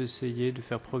 peut-être que j'essayais de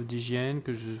faire preuve d'hygiène,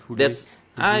 que je voulais That's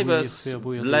I was faire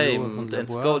bouillir de l'eau avant blamed de la and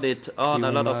boire. scolded on Et a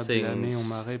on lot m'a of blâmé, on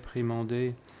m'a things.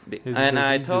 réprimandé. And I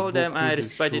vis-à-vis de told them beaucoup I de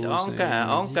respected choses. Et Anka. on m'a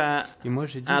dit- Anka Et moi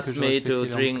j'ai dit que asked je me to respectais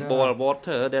drink l'Ankar. boiled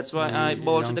water. That's why I Et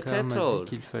boiled the l'Ankar m'a dit kettle.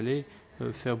 qu'il fallait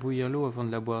faire bouillir l'eau avant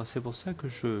de la boire. C'est pour ça que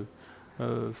je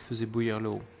faisais bouillir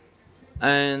l'eau.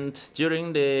 And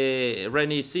during the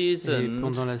rainy Et season,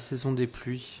 pendant la saison des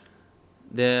pluies,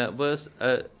 there was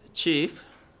a chief.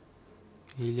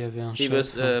 il y avait un He chef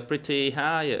was pretty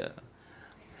high.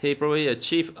 He probably a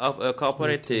chief of a qui était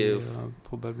cooperative.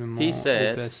 probablement He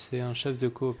said, haut placé, un chef de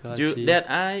coopérative. That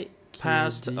I qui a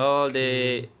passed dit all que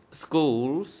the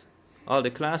schools, all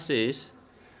the classes,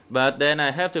 but then I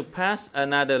have to pass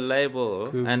another level,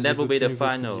 que and vous that will be the avez obtenu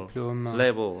final votre diplôme,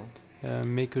 level.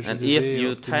 mais que je And if devais you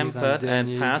obtenir un tempered and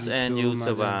dernier passed and you diplôme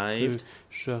avant que survived,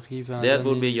 j'arrive à un that will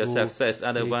dernier be your niveau, success.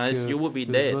 Otherwise, que you will be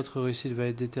dead. votre réussite va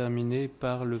être déterminée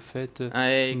par le fait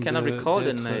I cannot recall the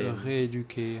d'être name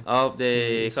rééduqué. of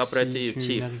Et the cooperative si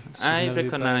chief. vous I n'arrivez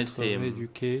pas à recognized être him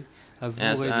rééduqué, à vous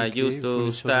as I rééduquer, used vous to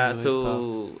ne start survivrez pas.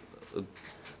 to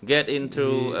get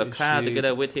into a Et car j'ai-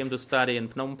 together with him to study in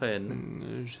Phnom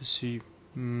Penh. Je suis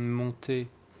monté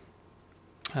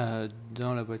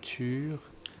dans la voiture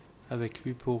avec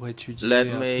lui pour étudier Let à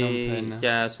Phnom me Penh.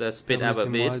 just speed up a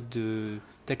Permettez-moi bit.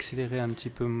 d'accélérer un petit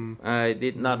peu I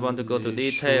did not want to go to les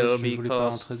detail choses. Je ne voulais pas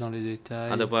because rentrer dans les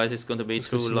détails otherwise it's going to be parce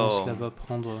que too sinon cela long. va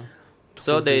prendre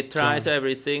So trop they de tried temps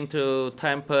everything to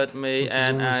temper me, Donc, ils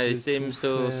and ont I essayé de seemed tout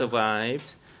to faire survive.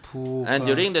 pour And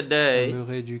during the day, me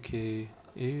rééduquer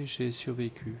et j'ai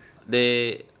survécu.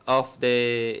 of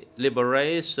the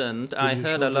liberation, I le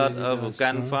heard jour a de lot la of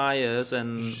libération, gunfires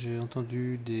and J'ai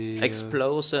entendu des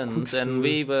explosions, coups de and feu,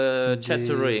 we were des,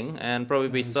 chattering, and probably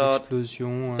we thought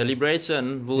explosions. the liberation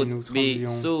nous would be tremblions.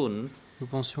 soon. Nous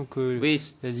pensions que We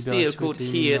la still libération could était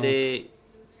hear imminente. the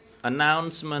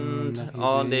announcement On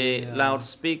on the arrivait à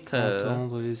loudspeaker.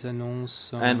 entendre les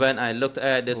annonces And when I looked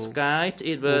at the au sky,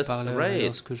 it was haut-parleurs, et red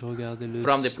lorsque je regardais le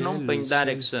from the ciel, Phnom Penh le ciel,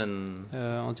 direction.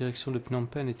 en direction de Phnom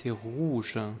Penh était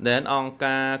rouge. Then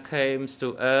Anka came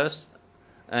to us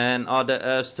and ordered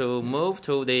us to move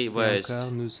to the west.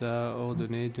 Nous a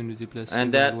ordonné de nous déplacer And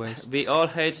vers that l'ouest. we all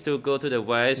had to go to the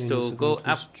west to go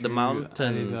up the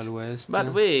mountain.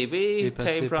 But we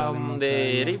came from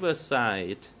the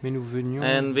riverside, Mais nous venions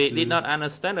and we de, did not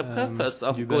understand the purpose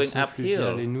of du going bassin fluvial,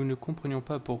 et uphill. nous ne comprenions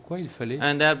pas pourquoi il fallait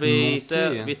And that we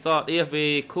monter. we thought if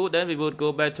we could, then we would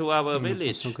go back to our Nous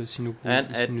village. pensions que si nous, And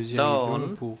si at nous y dawn,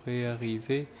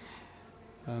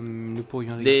 nous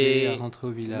pourrions arriver à rentrer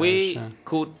au village. we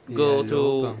could Et go à to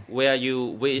l'aube, where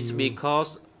you wish nous-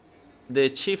 because the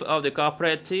chief of the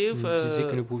cooperative nous disait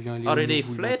que nous pouvions aller où already nous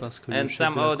voulions fled, parce que le and chef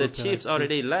some de la of the chiefs coopérative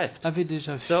already left. avait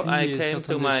déjà fui So I et came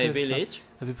certains to des my chefs village,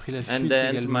 avaient pris la fuite and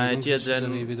then également. my Donc je suis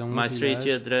arrivé dans children, mon my three village,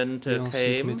 children et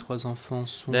ensuite mes came. 3 enfants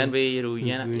sont Then we venus,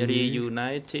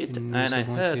 reunited, et nous and I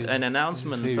avons heard été an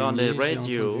announcement réunis. on the J'ai entendu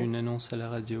radio une annonce à la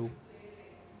radio.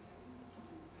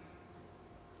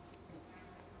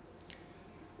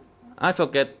 I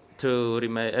forget to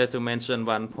mention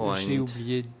one J'ai point.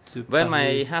 oublié de When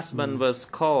parler my husband was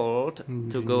called to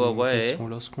d'une go away question.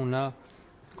 Lorsqu'on a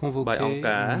convoqué by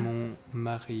Anka, mon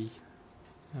mari,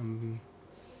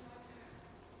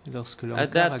 lorsque at l'Ankar a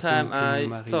that time convoqué I mon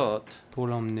mari thought pour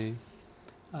l'emmener,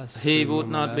 à ce he would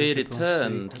not moment-là, be je pensais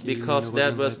returned qu'il because ne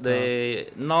that was reviendrait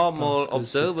the normal parce que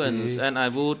observance, c'était, and I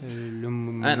would pas. Le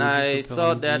modus and I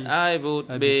thought that operandi I would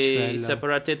be habituel.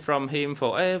 separated from him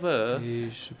forever. Et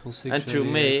je pensais que And to j'allais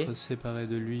me, être séparé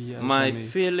de lui à My jamais.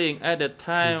 feeling at the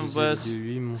time Vis-à-vis was de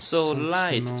lui, mon so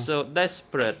light, sentiment so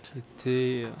desperate.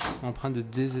 était empreint de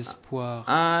désespoir.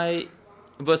 I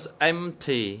was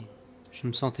empty. Je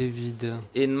me sentais vide.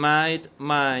 In my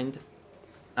mind,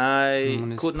 I Dans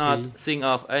mon could not esprit, think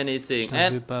of anything, je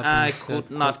n'avais and pas I pensé à could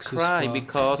quoi not que ce cry soit.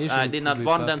 because Et je I ne did not pouvais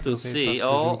want pas them to pleurer see, parce que je ne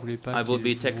or voulais pas I would be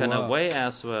qu'ils taken voient. away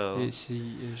as well. Et si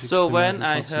So j'exprimais when des I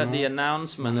heard sentiments, the on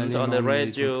announcement allait on the m'emmener. Donc,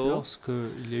 radio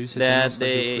lorsqu'il y a eu cette that annonce the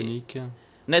radiophonique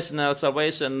National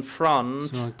Salvation Front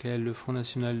selon laquelle le Front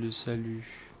National de Salut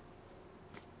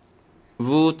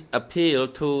would appeal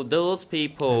to those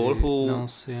people who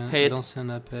lançait had un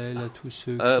appel à tous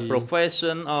ceux a qui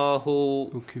profession or who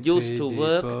occupaient used to des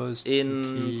work postes in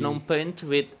qui Phnom Penh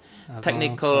with avant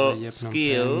technical travaillaient à Phnom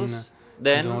Penh, skills, dans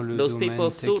then le those domaine people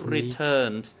should technique,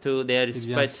 return to their eh bien,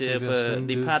 ces respective personnes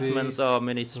departments devaient or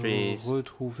ministries.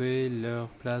 retrouver leur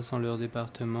place dans leur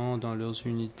département, dans leurs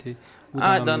unités ou dans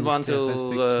I leurs don't want ministères to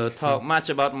respectifs. talk much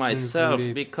about myself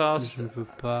voulais- because Je ne veux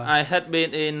pas I had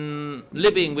been in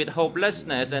living with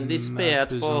hopelessness and despair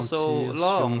for so m'appesantir sur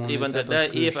long. mon Even état today, parce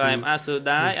que if je- I'm asked to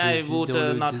die, je I vis would dans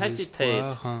le not hesitate.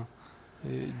 désespoir,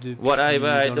 depuis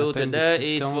Whatever I dans do la peine today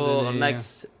depuis is tant for d'années.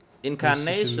 next Même si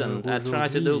je incarnation. meurs I try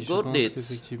to do aujourd'hui, je good pense deeds.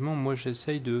 qu'effectivement, moi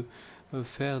j'essaye de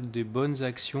faire des bonnes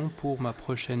actions pour ma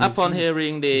prochaine Upon vie.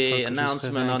 hearing Une the fois que je serai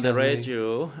announcement on the réincarné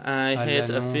radio, I à had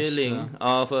a l'annonce feeling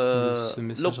of de ce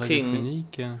message looking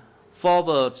radiophonique,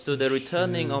 forward to the Je-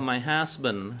 returning of my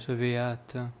husband. j'avais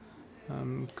hâte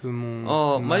que mon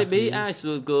Or maybe mari I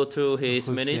should go to his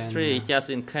revienne. ministry just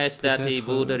in case that he Peut-être,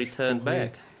 would je return pourrais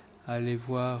back. aller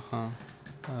voir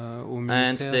au And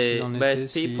ministère s'il en the était best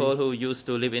si people who used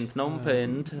to live in Phnom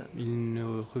Penh, il ne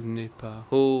revenait pas.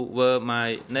 who were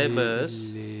my Et neighbors,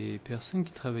 les personnes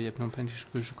qui travaillaient à Phnom Penh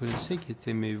que je connaissais, qui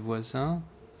étaient mes voisins,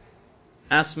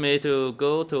 asked me to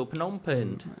go to Phnom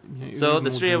Penh. bien, eux So m'ont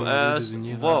the three of demandé de us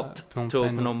venir à walked Phnom to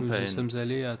Penh. Phnom Nous Penh. y sommes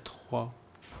allés à 3.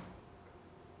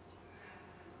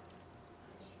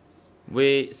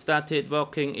 We started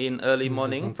walking in early Nous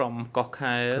morning avons from Kok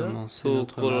Kael commencé to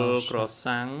notre Kul marche de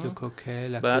Krosang,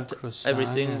 Coquel à but Kokrosang.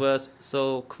 everything was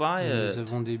so Nous quiet.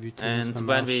 avons débuté And notre when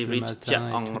marche we le reached matin et Chak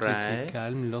tout Ong Rai, était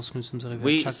calme. Lorsque nous sommes arrivés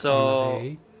we à Chak saw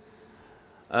Ong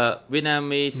Rai,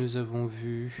 Vietnamese nous avons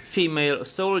vu female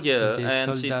soldier, des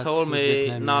and she soldats told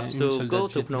me not une to soldate go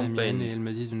to Phnom vietnamienne et Penh. elle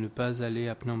m'a dit de ne pas aller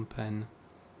à Phnom Penh.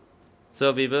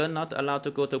 So we were not allowed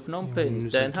to go to Phnom Et Penh. nous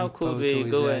Then étions how pas could we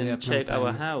go autorisés à aller à and Phnom check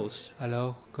our Penh. house?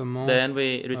 Alors comment Then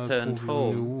we returned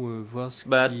home. pouvions-nous voir ce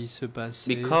But qui se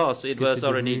passait? Because ce it qu'étaient was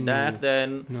already devenus dark,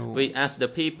 then nos- we asked the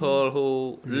people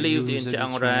who lived in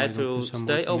Chiang Rai to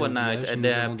stay overnight at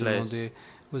their place.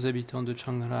 Aux habitants de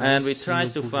Chiang Rai And we si tried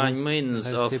nous to pouvions find means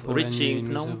rester of pour la nuit. reaching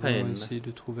Nous Phnom avons Penh. essayé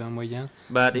de trouver un moyen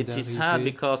But it is hard d'arriver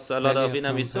because a lot d'aller à of Phnom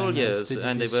Vietnamese Penh. soldiers C'était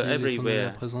and they difficile were étant donné la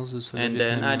everywhere. présence de soldats And then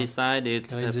I vietnamiens, decided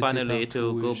car ils étaient finally to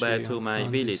partout, go et back j'ai to my enfin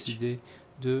village. décidé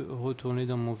de retourner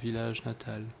dans mon village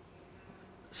natal.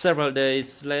 Several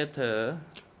days later,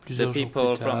 the Plusieurs jours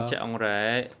people plus from tard, Chiang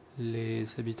Rai les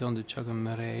habitants de Chak Ong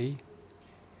Rai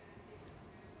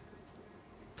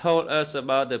told us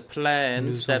about the plans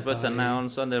nous that ont was parlé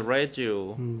announced on the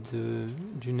radio.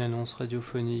 d'une annonce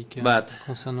radiophonique But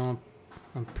concernant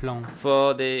un plan.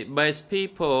 For the base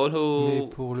people Mais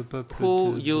pour le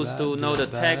peuple used to know the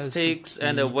tactics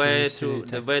and the way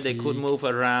they could move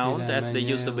around as they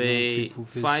used to be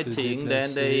fighting,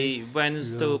 then they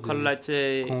went to collect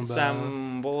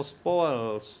some war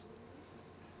spoils.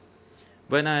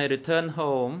 When I returned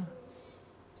home,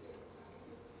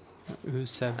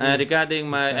 regarding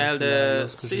my elder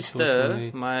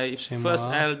sister, my first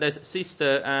eldest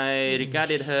sister, I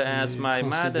regarded her as my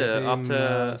mother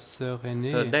after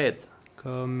her death.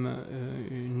 Comme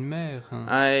une mère.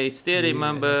 I still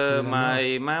remember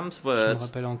my mom's words,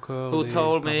 who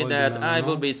told me that I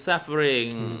would be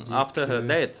suffering after her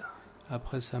death.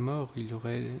 Après sa mort, il y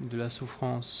aurait de la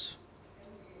souffrance.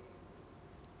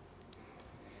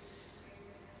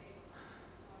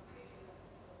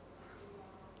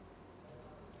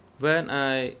 When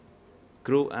I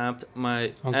grew up,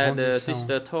 my elder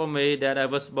sister told me that I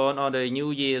was born on the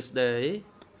New Year's Day,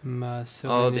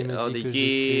 or the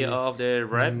year of the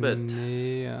rabbit.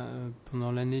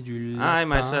 Pendant l'année du lapin, I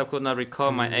myself could not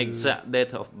recall my exact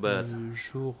date of birth. Le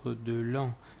jour de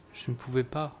l'an, je ne pouvais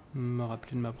pas me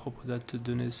rappeler de ma propre date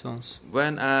de naissance.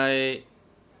 When I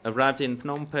arrived in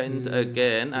Phnom Penh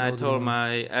again, I told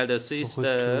my elder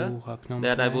sister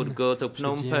that I would go to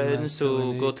Phnom Penh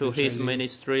to go to his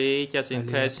ministry just in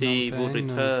case he would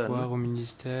return.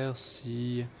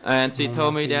 And she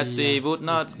told me that she would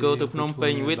not go to Phnom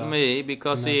Penh with me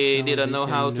because she didn't know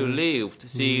how to live.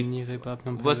 She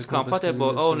was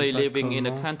comfortable only living in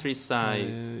the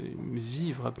countryside.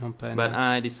 But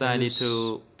I decided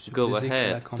to go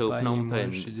ahead to Phnom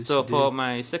Penh. So for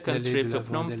my second trip to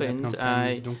Phnom Penh,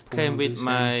 I came with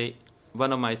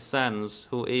one of my sons,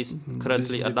 who is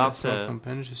currently a doctor.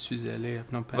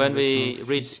 When we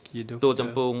reached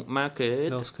Totampung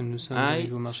market,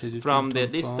 from the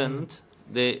distance,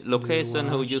 the location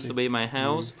who used to be my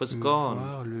house was gone.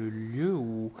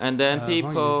 And then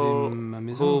people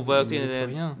who worked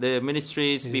in the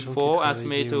ministries before asked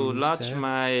me to lodge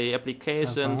my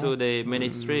application to the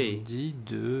ministry.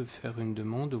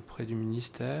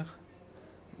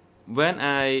 When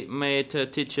I made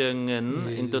teacher Nguyen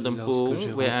in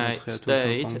Totampung, where I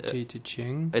stayed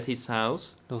at his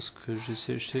house,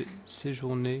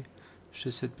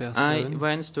 I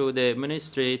went to the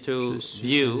ministry to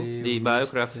view the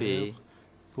biography.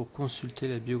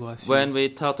 When we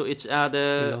talked to each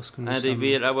other and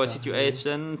revealed our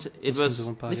situation, it was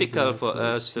difficult for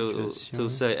us to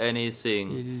say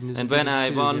anything. And when I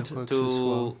want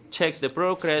to check the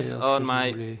progress on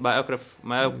my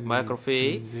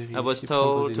biography, I was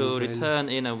told to return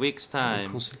in a week's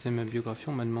time.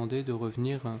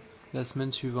 La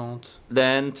semaine suivante.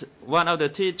 Then one of the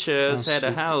teachers had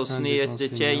a house near the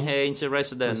Chhin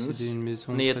residence,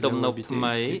 near Tum Nop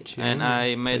Mai, and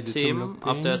I met him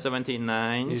after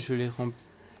 79.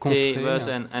 He was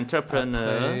an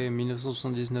entrepreneur.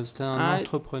 I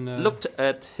looked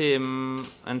at him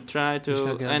and tried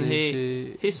to, and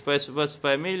his face was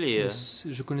familiar,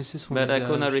 but I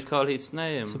could not recall his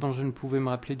name. Cependant, je ne pouvais me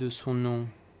rappeler de son nom.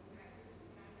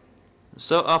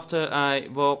 So after I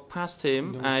walked past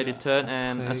him, I returned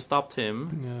and I stopped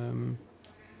him.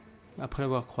 Après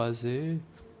l'avoir croisé,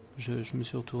 je me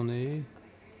suis retourné.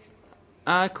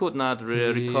 I could not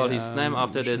recall his name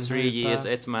after the 3 years,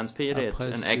 8 months period.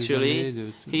 And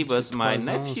actually, he was my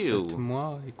nephew.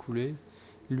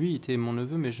 Lui était mon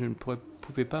neveu, mais je ne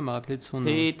pouvais pas me rappeler de son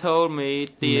nom. He told me,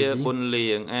 Dear Bun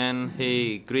Liang, and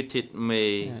he greeted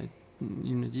me.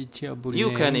 You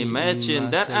can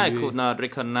imagine that I could not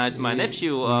recognize my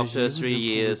nephew after 3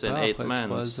 years and 8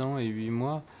 months.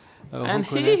 And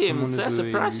he himself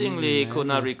surprisingly could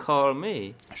not recall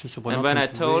me. And when I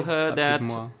told her that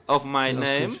of my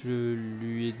name,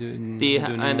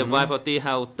 and the wife of Ti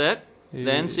Hao Tek,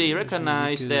 then she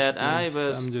recognized that I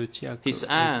was his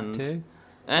aunt.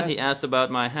 And he asked about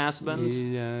my husband,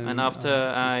 and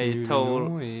after I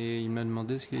told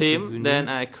him, then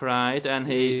I cried and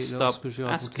he stopped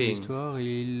asking.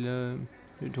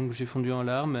 Donc j'ai fondu en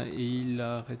larmes et il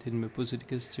a arrêté de me poser des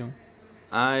questions.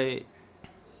 I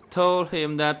told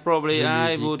him that probably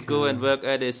I would go and work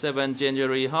at the 7th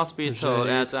January hospital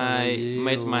as I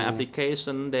made my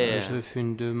application there. J'avais fait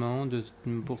une demande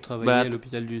pour travailler à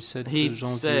l'hôpital du 7 janvier. He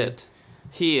said,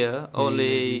 here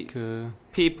only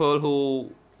people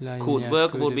who could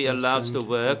work would be allowed to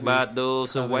work, but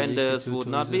those vendors would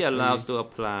not be allowed to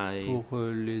apply. Pour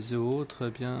les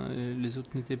autres, les autres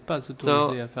n'étaient pas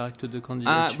autorisés à faire acte de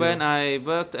candidature. When I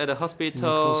worked at a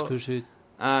hospital,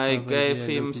 I gave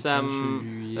him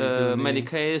some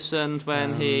medication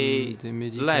when he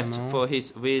left for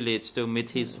his village to meet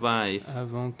his wife.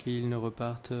 Avant qu'il ne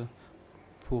reparte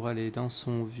pour aller dans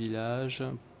son village.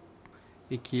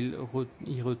 et qu'il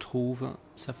y retrouve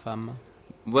sa femme.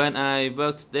 When I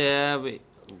worked there,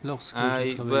 Lorsque I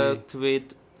j'ai travaillé worked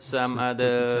with some à cet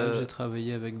hôpital, other j'ai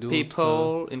travaillé avec d'autres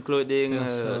people, including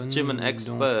personnes, German dont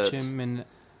experts. Chum.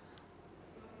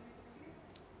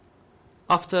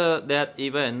 After that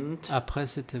event, Après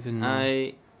cet événement,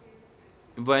 I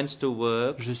went to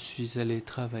work. je suis allé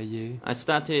travailler.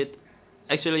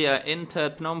 Actually, I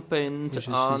entered Phnom Penh Et je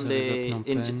suis in arrivé à Phnom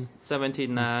Penh,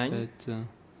 79, en fait,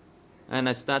 and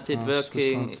I started en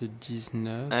working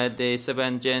 79, at the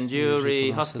 7th j'ai January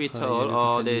commencé à Hospital, travailler à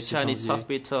or l'hôpital the du 7 Chinese janvier,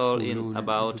 Hospital, ou in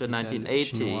about l'hôpital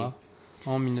 1980. chinois,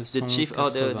 en The chief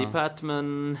of the 1980.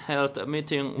 department held a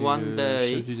meeting Et one le day,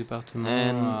 chef du département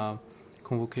and a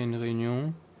convoqué une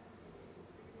réunion.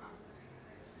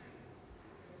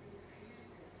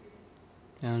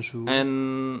 Un jour,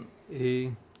 et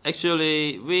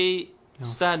actually we en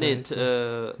studied,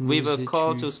 fait, we nous were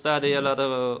called to study a lot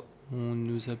of on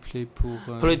nous appelait pour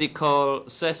political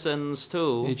sessions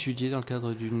too. étudier dans le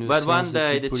cadre d'une But one séance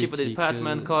day, d'études the chief of the politiques.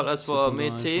 department called us for a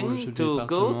Cependant, un jour, le meeting chef du to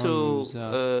go département to nous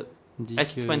a dit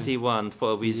S21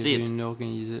 for a qu'il y avait visit. qu'il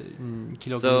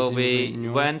So organisait une we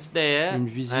réunion, went there, une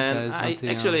visite and à I S21.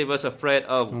 actually was afraid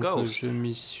of Donc ghosts. je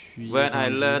m'y suis When I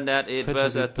rendu. learned that it En fait, was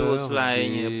j'avais a peur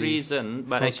Tours-Line des prison,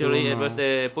 but actually it was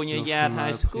the lorsqu'on Punyayat m'a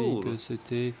High appris School. que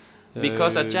c'était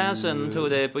Because adjacent to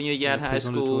the Punyayat la High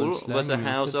prison de School Tours-Line, was the mais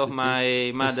en house fait, of c'était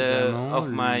my mother,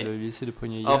 précédemment le lycée de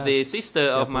Pognayat. of the sister Et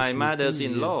à of my proximité,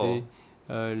 mother's-in-law. il y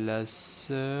avait, la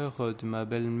sœur de ma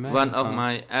belle-mère. One of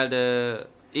my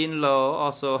elder-in-law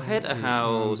also had a Et un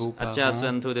house beau-parent,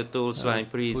 adjacent to the Tours-Line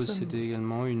prison. possédait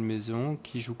également une maison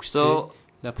qui jouxtait So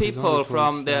la prison people de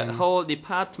from that Tours-Line. whole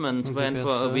department Donc, went des for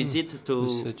a personnes visit de to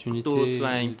cette unité, Tours-Line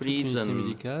toute unité prison.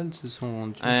 médicale se sont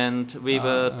rendus And we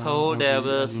were told there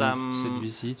were cette some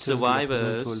visite de la prison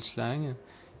de survivors Tours-Line,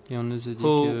 et on nous a dit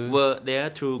who que were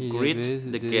there to il y greet avait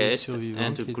the des guests survivants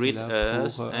and to qui greet étaient là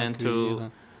us pour and to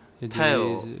accueillir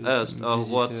tell us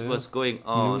of what was going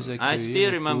on. I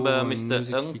still remember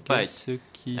Mr. Ung Pach.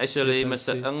 Actually,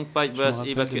 Mr. Ung Pach was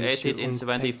evacuated in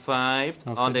 75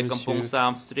 on the Kampong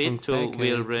Sam Street to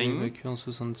Wheel Ring. en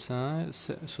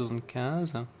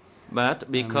 75,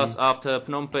 But because after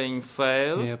Phnom Penh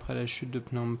fell mais après la chute de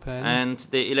Phnom Penh, and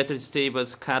the electricity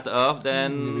was cut off, Il n'y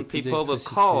then avait plus people were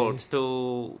d'électricité. called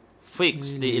to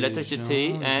fix the Les electricity,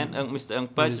 gens, and Mr. Ung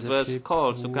Pach les was appelait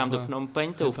called to pour come to Phnom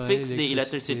Penh to réparer fix the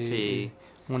electricity.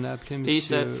 On a appelé He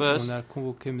said first on a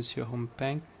convoqué Monsieur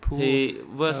Hompeng pour He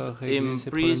was régler in ces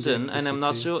problèmes prison, and I'm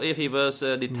not d'électricité. sure if he was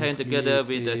detained Donc, lui together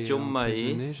with était Chum,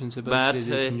 emprisonné. Je ne sais pas but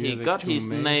s'il est détenu he avec got Chum, his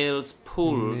nails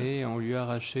pulled. mais on lui a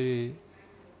arraché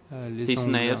les His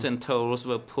ongles. nails and toes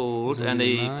were pulled, Ils ont and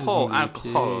les they mains, ils poured ont les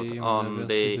alcohol pieds, on a on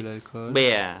versé de the l'alcool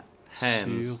bare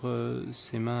hands. sur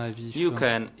ses mains à vif. You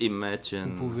can Vous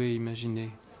imagine. pouvez imaginer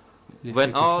l'effet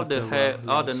When que cela all peut the avoir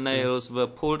all the lorsque nails were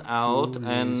pulled out tous les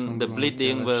and ongles the ont été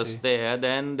bleeding was arrachés. there,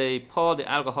 then they poured the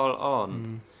alcohol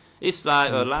on. It's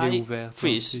like a Une plaie live ouverte.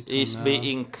 fish Ensuite, is on a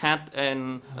being cut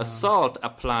and a salt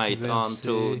applied versé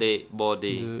onto the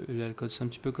body. de l'alcool. C'est un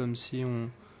petit peu comme si on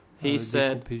He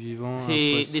said découpait vivant un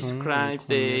he poisson describes et qu'on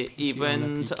the appliquait- on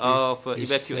event appliquait of du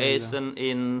evacuation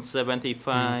in On parlait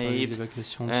 75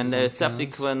 d'évacuation de and 75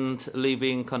 subsequent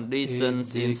living conditions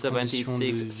et in des 76, conditions de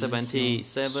vie qui ont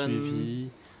 77. suivi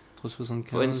entre 75,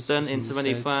 For instance, in 77,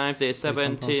 75, the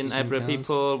 17 April 75,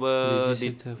 people les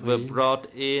 17 were avril, brought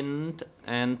in,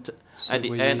 and se at the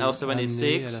voyaient end of amenés à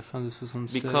 76, la fin de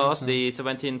 76, because the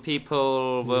 17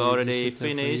 people were Les already 17 avril,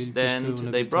 finished, puisque then on they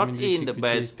avait brought terminé in the d'exécuter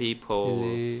best people.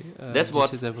 les, That's what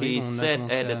 17 avril, he on a said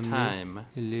commencé at à the amener time.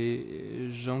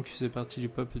 les gens qui faisaient partie du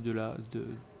peuple de la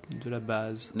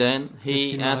base. Then C'est ce he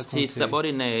qu'il m'a asked his raconté.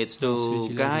 subordinates to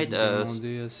Ensuite, il a guide us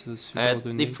demandé à ses at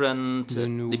subordonnés different de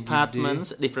nous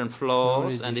departments, different dans floors,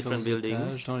 les and different différents buildings.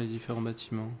 étages, dans les différents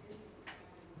bâtiments.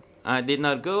 I did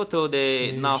not go to the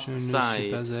Et north je ne suis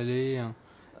side. pas allé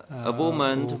A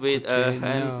woman au with côté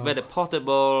a nord. with a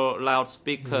portable Une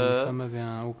loudspeaker femme avait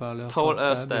un haut-parleur told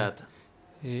us portable that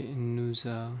et nous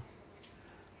a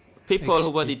people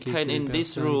who were expliqué que detained les in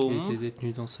this personnes qui room étaient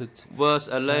détenues dans cette was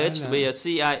alleged to be a salle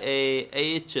CIA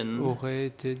agent auraient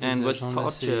été des and was agents de la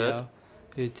tortured. CIA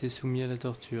et étaient soumis à la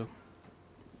torture.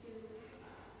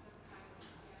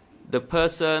 The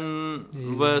person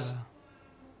Et was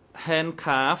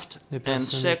handcuffed les and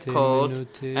personnes étaient shackled,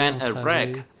 menottées, and a entravées,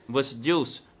 rag was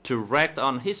used to rag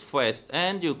on his face,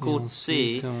 and you et could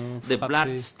see ensuite on the frappait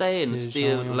blood stains les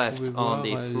still gens et on left pouvait on voir the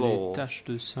les floor. taches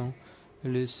de sang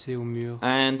laissées au mur.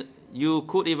 And you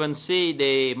could even see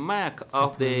the mark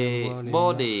of the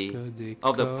body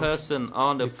of the person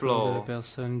on the floor.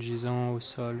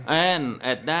 And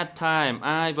at that time,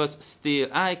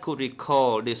 I could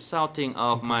recall the shouting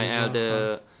of my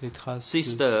elder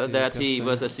sister that he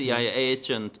was a CIA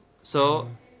agent. So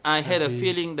I had a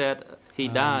feeling that he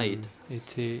died.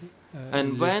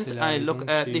 And when I look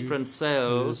at different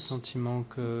cells,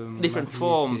 different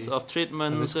forms of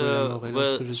treatments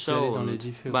were shown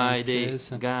by the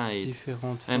guide.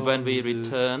 And when we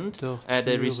returned at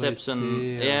the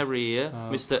reception area,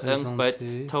 Mr.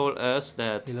 Eungbet told us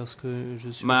that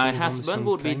my husband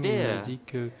would be there.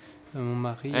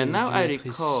 And now I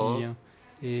recall,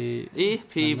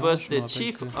 if he was the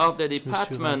chief of the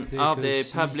Department of the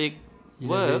Public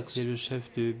Works,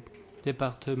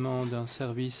 département d'un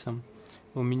service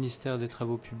au ministère des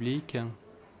Travaux publics.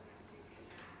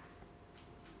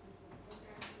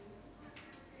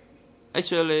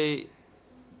 Actually,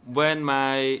 when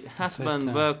my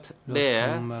husband worked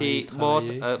there, he bought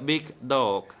a big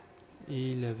dog.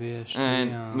 Il avait acheté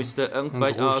and Mr.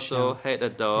 Eungbek also had a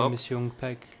dog.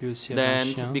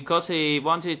 Then, because he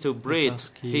wanted to breed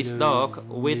his dog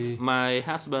with my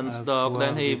husband's dog,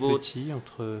 then he would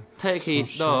take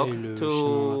his dog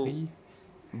to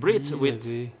breed with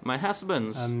my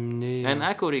husband's. And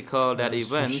I could recall that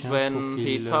event when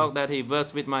he talked that he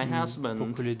worked with my husband.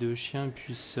 Pour que les deux chiens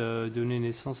puissent donner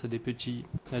naissance à des petits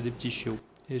chiots.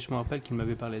 Et je me rappelle qu'il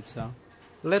m'avait parlé de ça.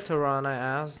 Later on, I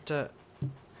asked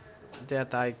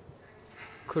that I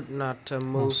could not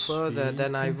move further.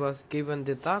 Then I was given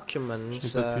the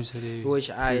documents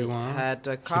which I had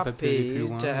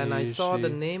copied, and I saw the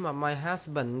name of my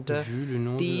husband,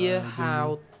 Dear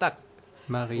Hao Tak,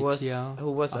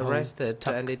 who was arrested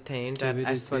and detained at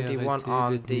S21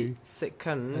 on the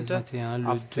 2nd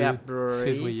of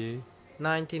February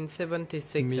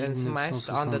 1976 and smashed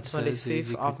on the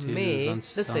 25th of May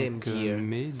the same year.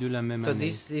 So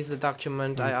this is the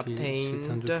document I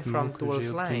obtained from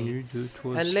Tuol's line.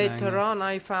 And later on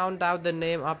I found out the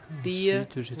name of Dear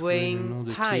Wang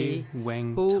Tai,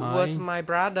 who was my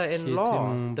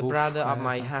brother-in-law, the brother of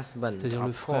my husband.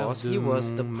 Of course, he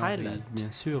was the pilot.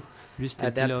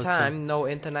 At that time, no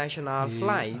international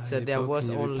flights. There was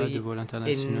only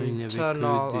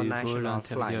internal or national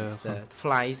flights.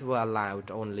 Flights were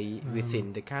allowed only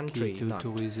within the country, not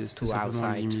to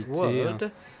outside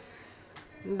world.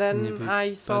 Then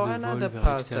I saw another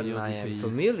person I am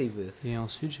familiar with.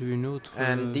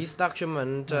 And this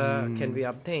document can be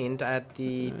obtained at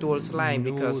the Tuol's line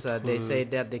because they say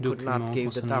that they could not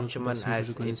give the document as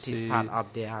it is part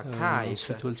of the archive.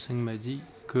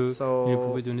 Il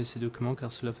pouvait donner ces documents car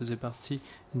cela faisait partie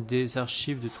des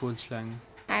archives de Tuol's Line.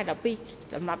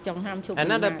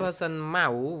 Another person,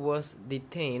 Mao, was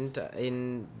detained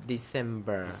in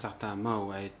December. Un certain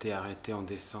Mao a été arrêté en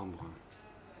décembre.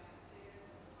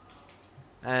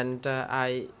 And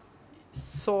I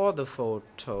saw the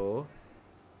photo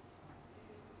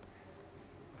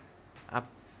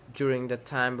during the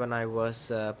time when I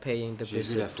was paying the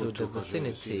visit to the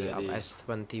vicinity of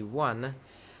S21.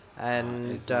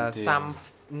 And some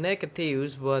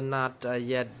negatives were not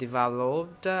yet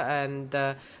developed, and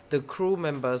the crew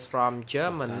members from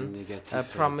Germany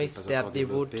promised that they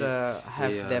would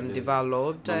have them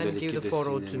developed and give the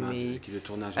photo to me.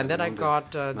 And then I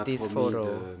got this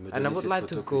photo, and I would like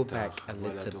to go back a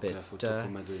little bit.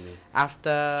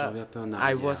 After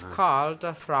I was called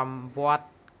from Wat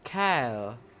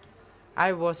Khao,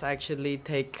 I was actually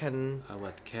taken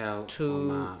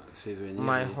to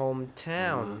my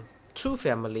hometown. Two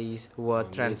families were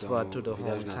transferred to the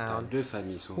hometown.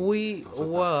 We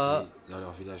were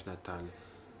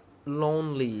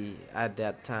lonely at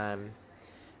that time,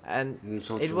 and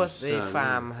it was a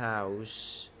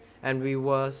farmhouse, and we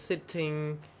were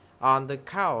sitting on the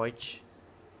couch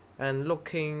and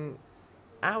looking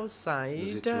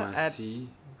outside at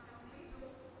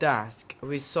dusk.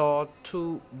 We saw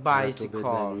two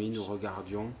bicycles,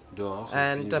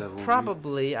 and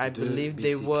probably I believe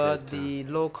they were the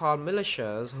local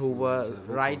militias who were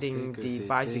riding the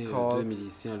bicycle,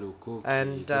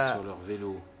 and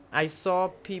I saw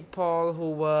people who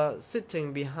were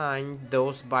sitting behind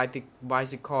those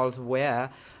bicycles where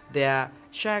their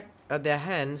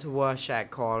hands were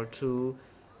shackled to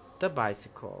the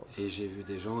bicycle.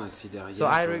 So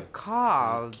I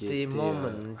recall the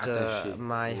moment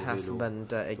my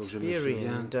husband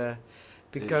experienced,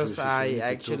 because I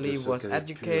actually was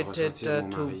educated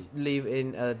to live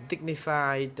in a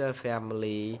dignified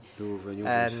family,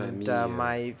 and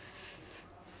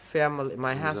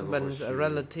my husband's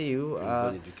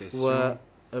relatives were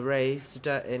raised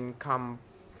in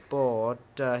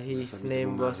Cambodia. His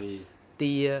name was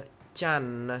Dear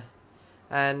Chhin.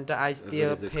 and I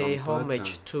still pay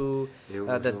homage to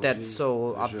the dead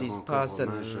soul of this person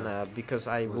because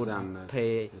I would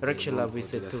pay regular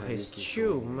visit to his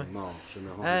tomb.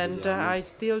 And I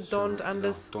still don't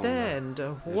understand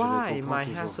why my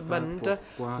husband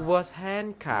was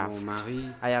handcuffed.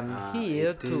 I am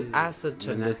here to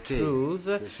ascertain the truth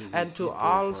and to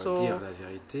also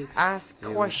ask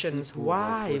questions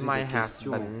why my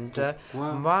husband,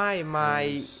 why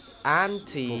my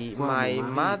auntie, my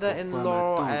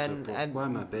mother-in-law, and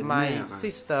my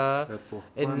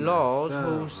sister-in-law,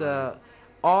 whose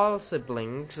all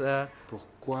siblings,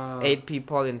 8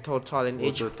 people in total in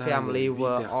each family,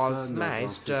 were all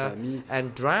smashed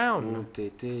and drowned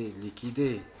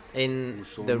in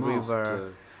the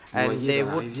river, and they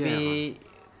would be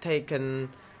taken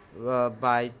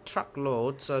by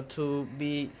truckloads to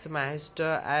be smashed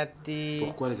at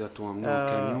the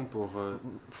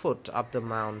foot of the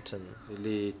mountain.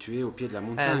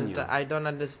 And I don't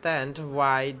understand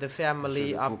why the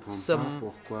family of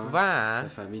Sum Va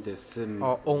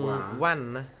or Ong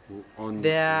Wan,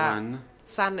 their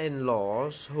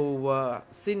son-in-laws who were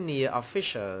senior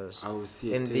officials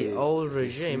in the old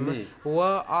regime,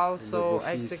 were also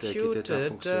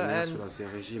executed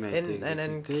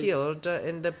and killed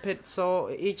in the pit. So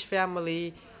each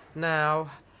family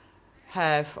now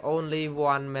have only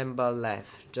one member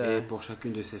left. And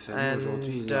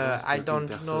I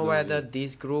don't know whether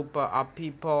this group of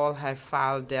people have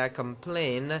filed their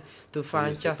complaint to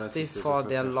find justice for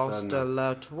their lost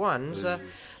loved ones,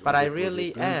 but I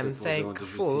really am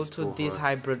thankful to this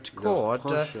hybrid court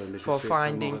for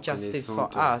finding justice for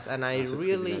us, and I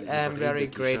really am very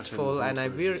grateful, and I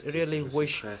really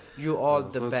wish you all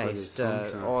the best,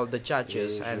 all the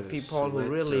judges and people who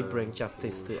really bring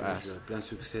justice to us.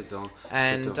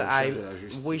 And I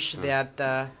wish that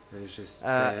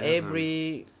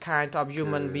every kind of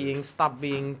human being stop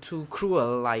being too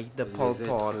cruel like the Pol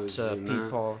Pot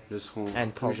people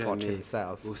and Pol Pot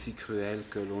himself.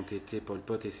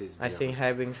 I think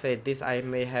having said this, I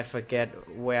may have forget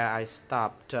where I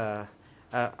stopped. Okay,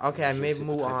 I may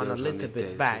move on a little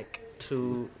bit back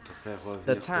to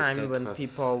the time when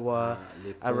people were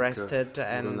arrested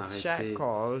and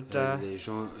shackled.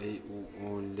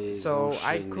 So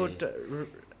I could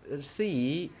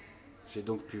see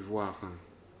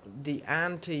the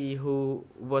auntie who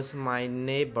was my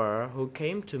neighbor, who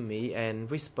came to me and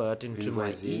whispered into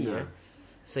my ear,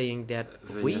 saying that,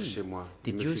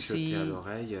 did you see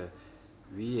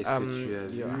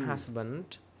your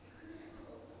husband?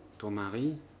 Ton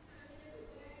mari?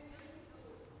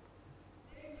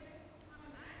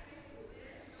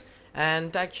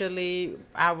 And actually,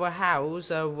 our house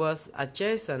was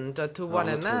adjacent to one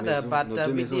another, but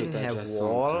we didn't have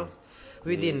wall.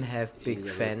 We didn't have big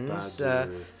fence,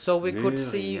 so we could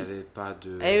see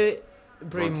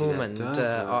every movement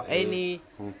or any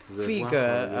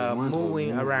figure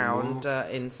moving around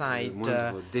inside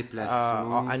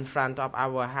or in front of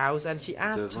our house. And she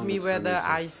asked me whether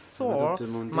I saw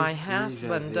my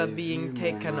husband being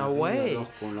taken away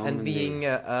and being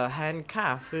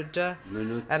handcuffed.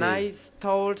 And I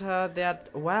told her that,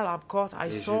 well, of course I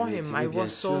saw him. I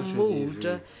was so moved,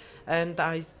 and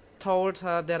I told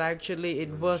her that actually it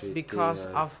was because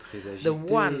of the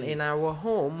one in our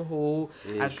home who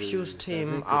accused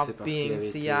him of being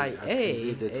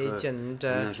CIA agent,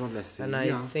 and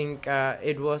I think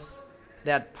it was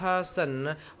that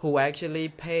person who actually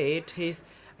paid his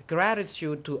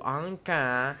gratitude to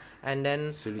Anka and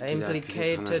then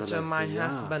implicated my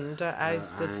husband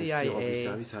as the CIA.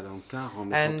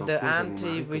 And the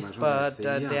auntie whispered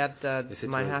that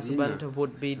my husband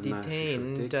would be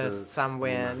detained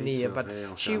somewhere near, but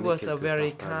she was a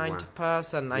very kind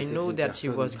person. I knew that she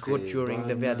was good during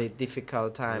the very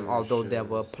difficult time, although there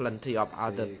were plenty of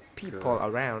other people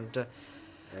around.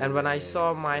 And when I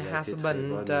saw my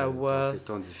husband was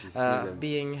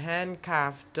being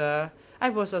handcuffed, I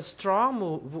was a strong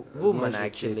woman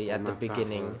actually at the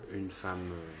beginning,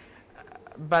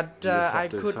 but I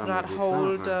could not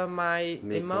hold my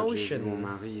emotion.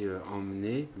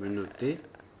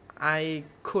 I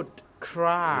could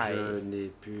cry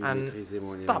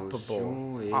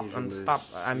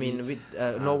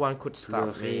no one could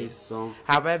stop me.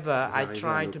 However, I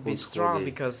tried to be strong,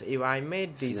 because if I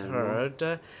made this hurt,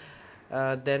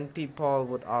 then people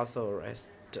would also arrest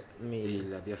me.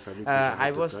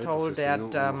 I was told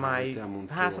that my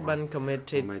husband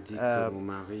committed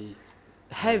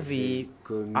heavy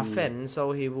offense,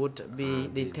 so he would be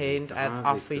detained at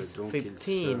Office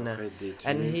 15,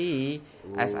 and he,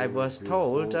 as I was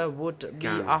told, would be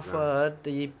offered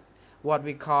the what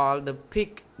we call the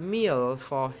pig meal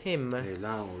for him.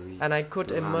 And I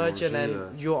could imagine,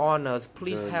 and Your Honors,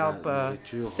 please help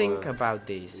think about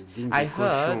this. I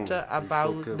heard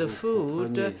about the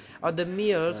food or the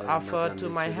meals offered to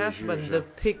my husband, the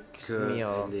pig's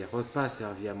meal. Les repas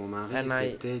servis à mon mari,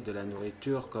 c'était de la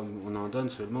nourriture comme on en donne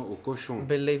seulement aux cochons.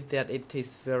 Believe that it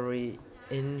is very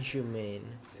inhumane.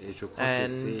 Et je crois que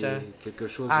c'est quelque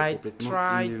chose de I complètement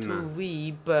tried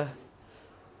inhumain.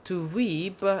 to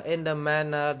weep in the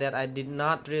manner that I did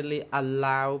not really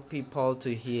allow people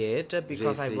to hear it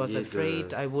because I was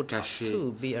afraid I would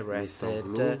too be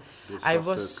arrested. I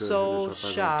was so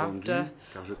shocked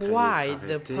why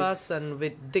the person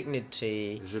with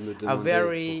dignity,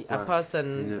 a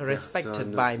person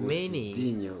respected by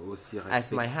many,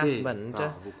 as my husband,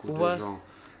 was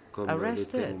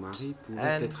arrested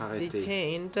and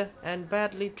detained and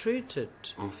badly treated.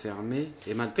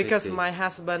 Because my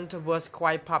husband was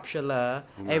quite popular,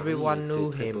 everyone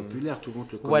knew him.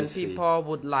 When people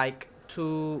would like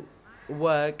to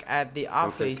work at the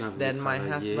office, then my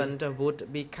husband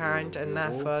would be kind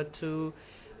enough to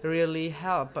really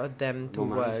help them to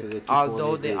work.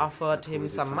 Although they offered him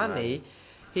some money,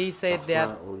 he said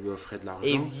that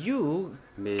if you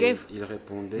give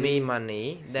me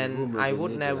money, then I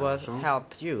would never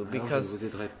help you, because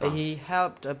he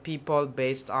helped people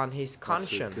based on his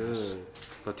conscience.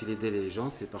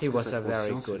 He was a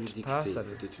very good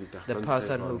person, the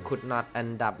person who could not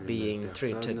end up being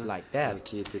treated like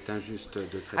that.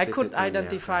 I could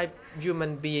identify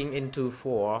human being into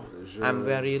four. I'm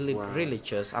very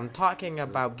religious. I'm talking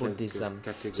about Buddhism.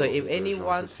 So if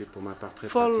anyone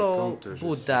follow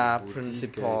Buddha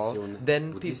principle,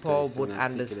 then people would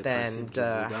understand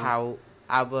how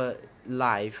our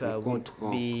life would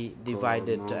be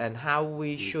divided and how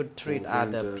we should treat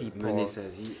other people.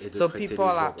 So people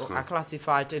are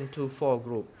classified into four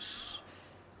groups.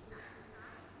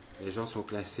 Les gens sont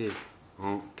classés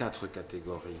en 4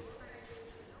 catégories.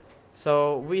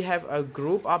 So we have a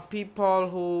group of people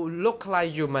who look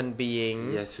like human beings,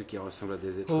 Il y a ceux qui ressemblent à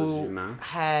des êtres who humains,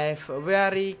 have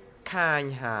very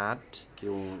kind heart,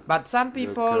 but some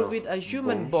people with a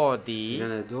human body, il y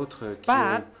en a d'autres qui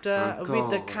but ont un with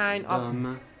the corps kind of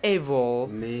d'homme, evil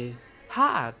mais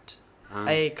heart,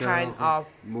 a kind of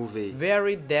mauvais,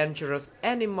 very dangerous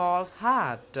animal's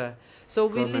heart. So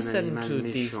we comme un listen animal to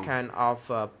this méchant. kind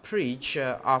of preach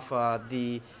of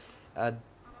the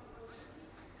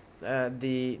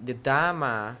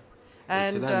Dharma.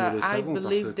 And I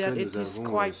believe that it is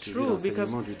quite true,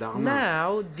 because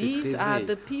now these are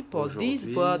the people, these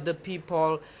were the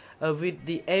people with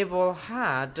the evil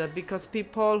heart, because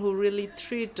people who really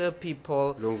treat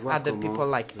people, other people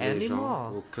like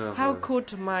animals. How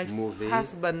could my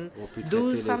husband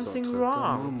do something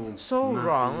wrong, so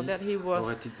wrong that he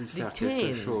was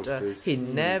detained? He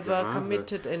never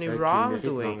committed any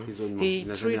wrongdoing. He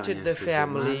treated the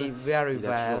family very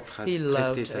well. He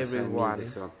loved everyone,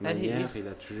 and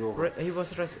he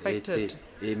was respected.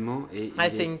 I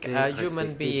think a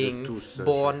human being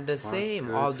born the same,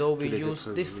 although we use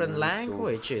different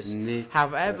languages.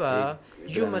 However,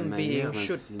 human beings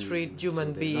should treat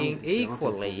human beings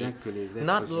equally,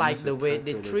 not like the way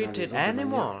they treated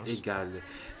animals.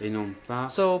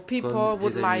 So people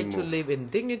would like to live in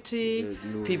dignity,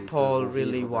 people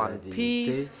really want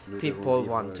peace, people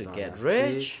want to get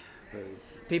rich,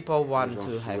 people want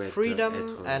to have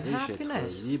freedom and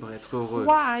happiness.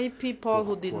 Why people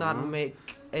who did not make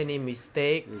any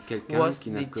mistake was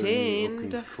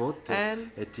detained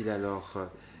and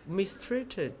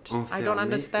mistreated? I don't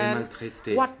understand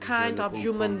what kind of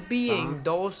human being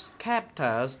those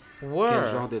captors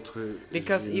were,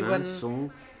 because even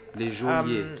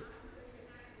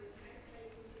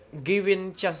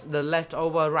giving just the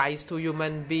leftover rice to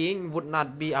human being would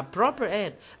not be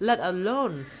appropriate, let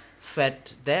alone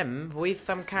fed them with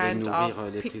some kind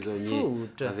of pig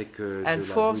food, and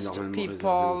forced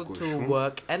people to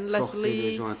work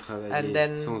endlessly and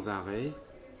then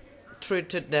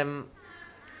treated them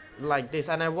like this.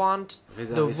 And I want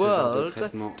the world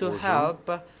to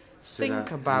help think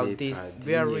about these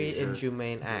very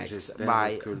inhumane acts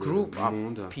by a group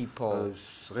of people.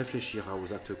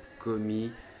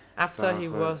 After he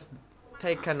was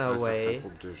taken away,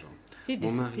 he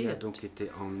disappeared.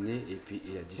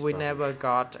 We never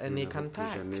got any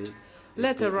contact.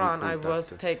 Later on, I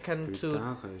was taken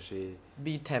to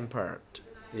be tempered.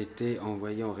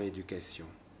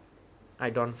 I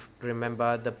don't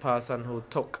remember the person who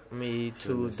took me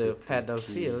to the paddle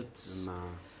fields,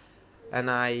 and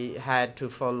I had to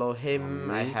follow him.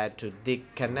 I had to dig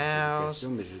canals,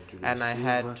 and I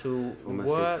had to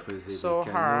work so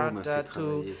hard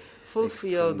to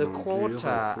fulfill the extrêmement dur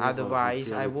quota, pour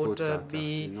otherwise remplir I le would quota, car be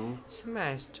sinon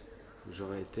smashed.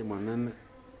 j'aurais été moi-même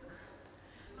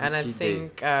And I liquidé.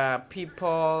 think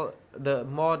people, the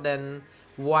more than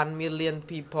 1 million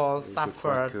people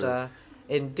suffered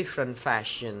in different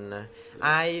fashion.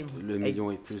 I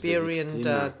experienced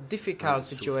a difficult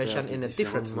situation in a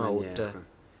different mode.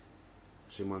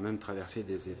 J'ai moi-même traversé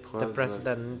des épreuves. The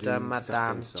President,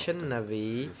 Madame Chhin,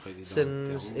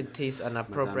 since it is an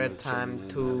appropriate time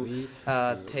to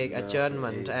take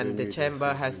adjournment, and the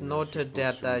chamber has noted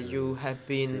that you have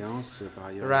been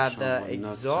rather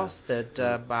exhausted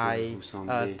by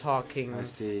talking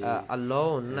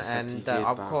alone, and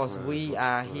of course we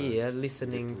are here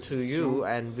listening to you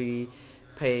and we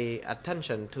pay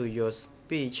attention to your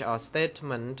speech or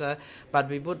statement, but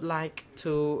we would like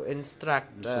to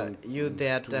instruct you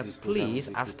that please,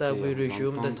 after we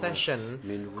resume the session,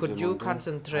 could you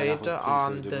concentrate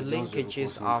on the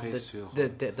linkages of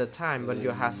the time when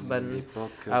your husband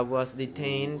was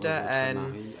detained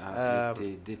and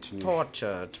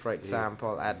tortured, for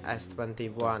example, at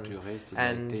S21,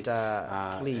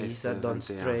 and please don't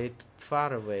stray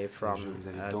far away from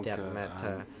that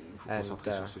matter, and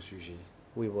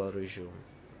we will resume.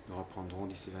 Nous reprendrons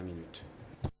d'ici 20 minutes.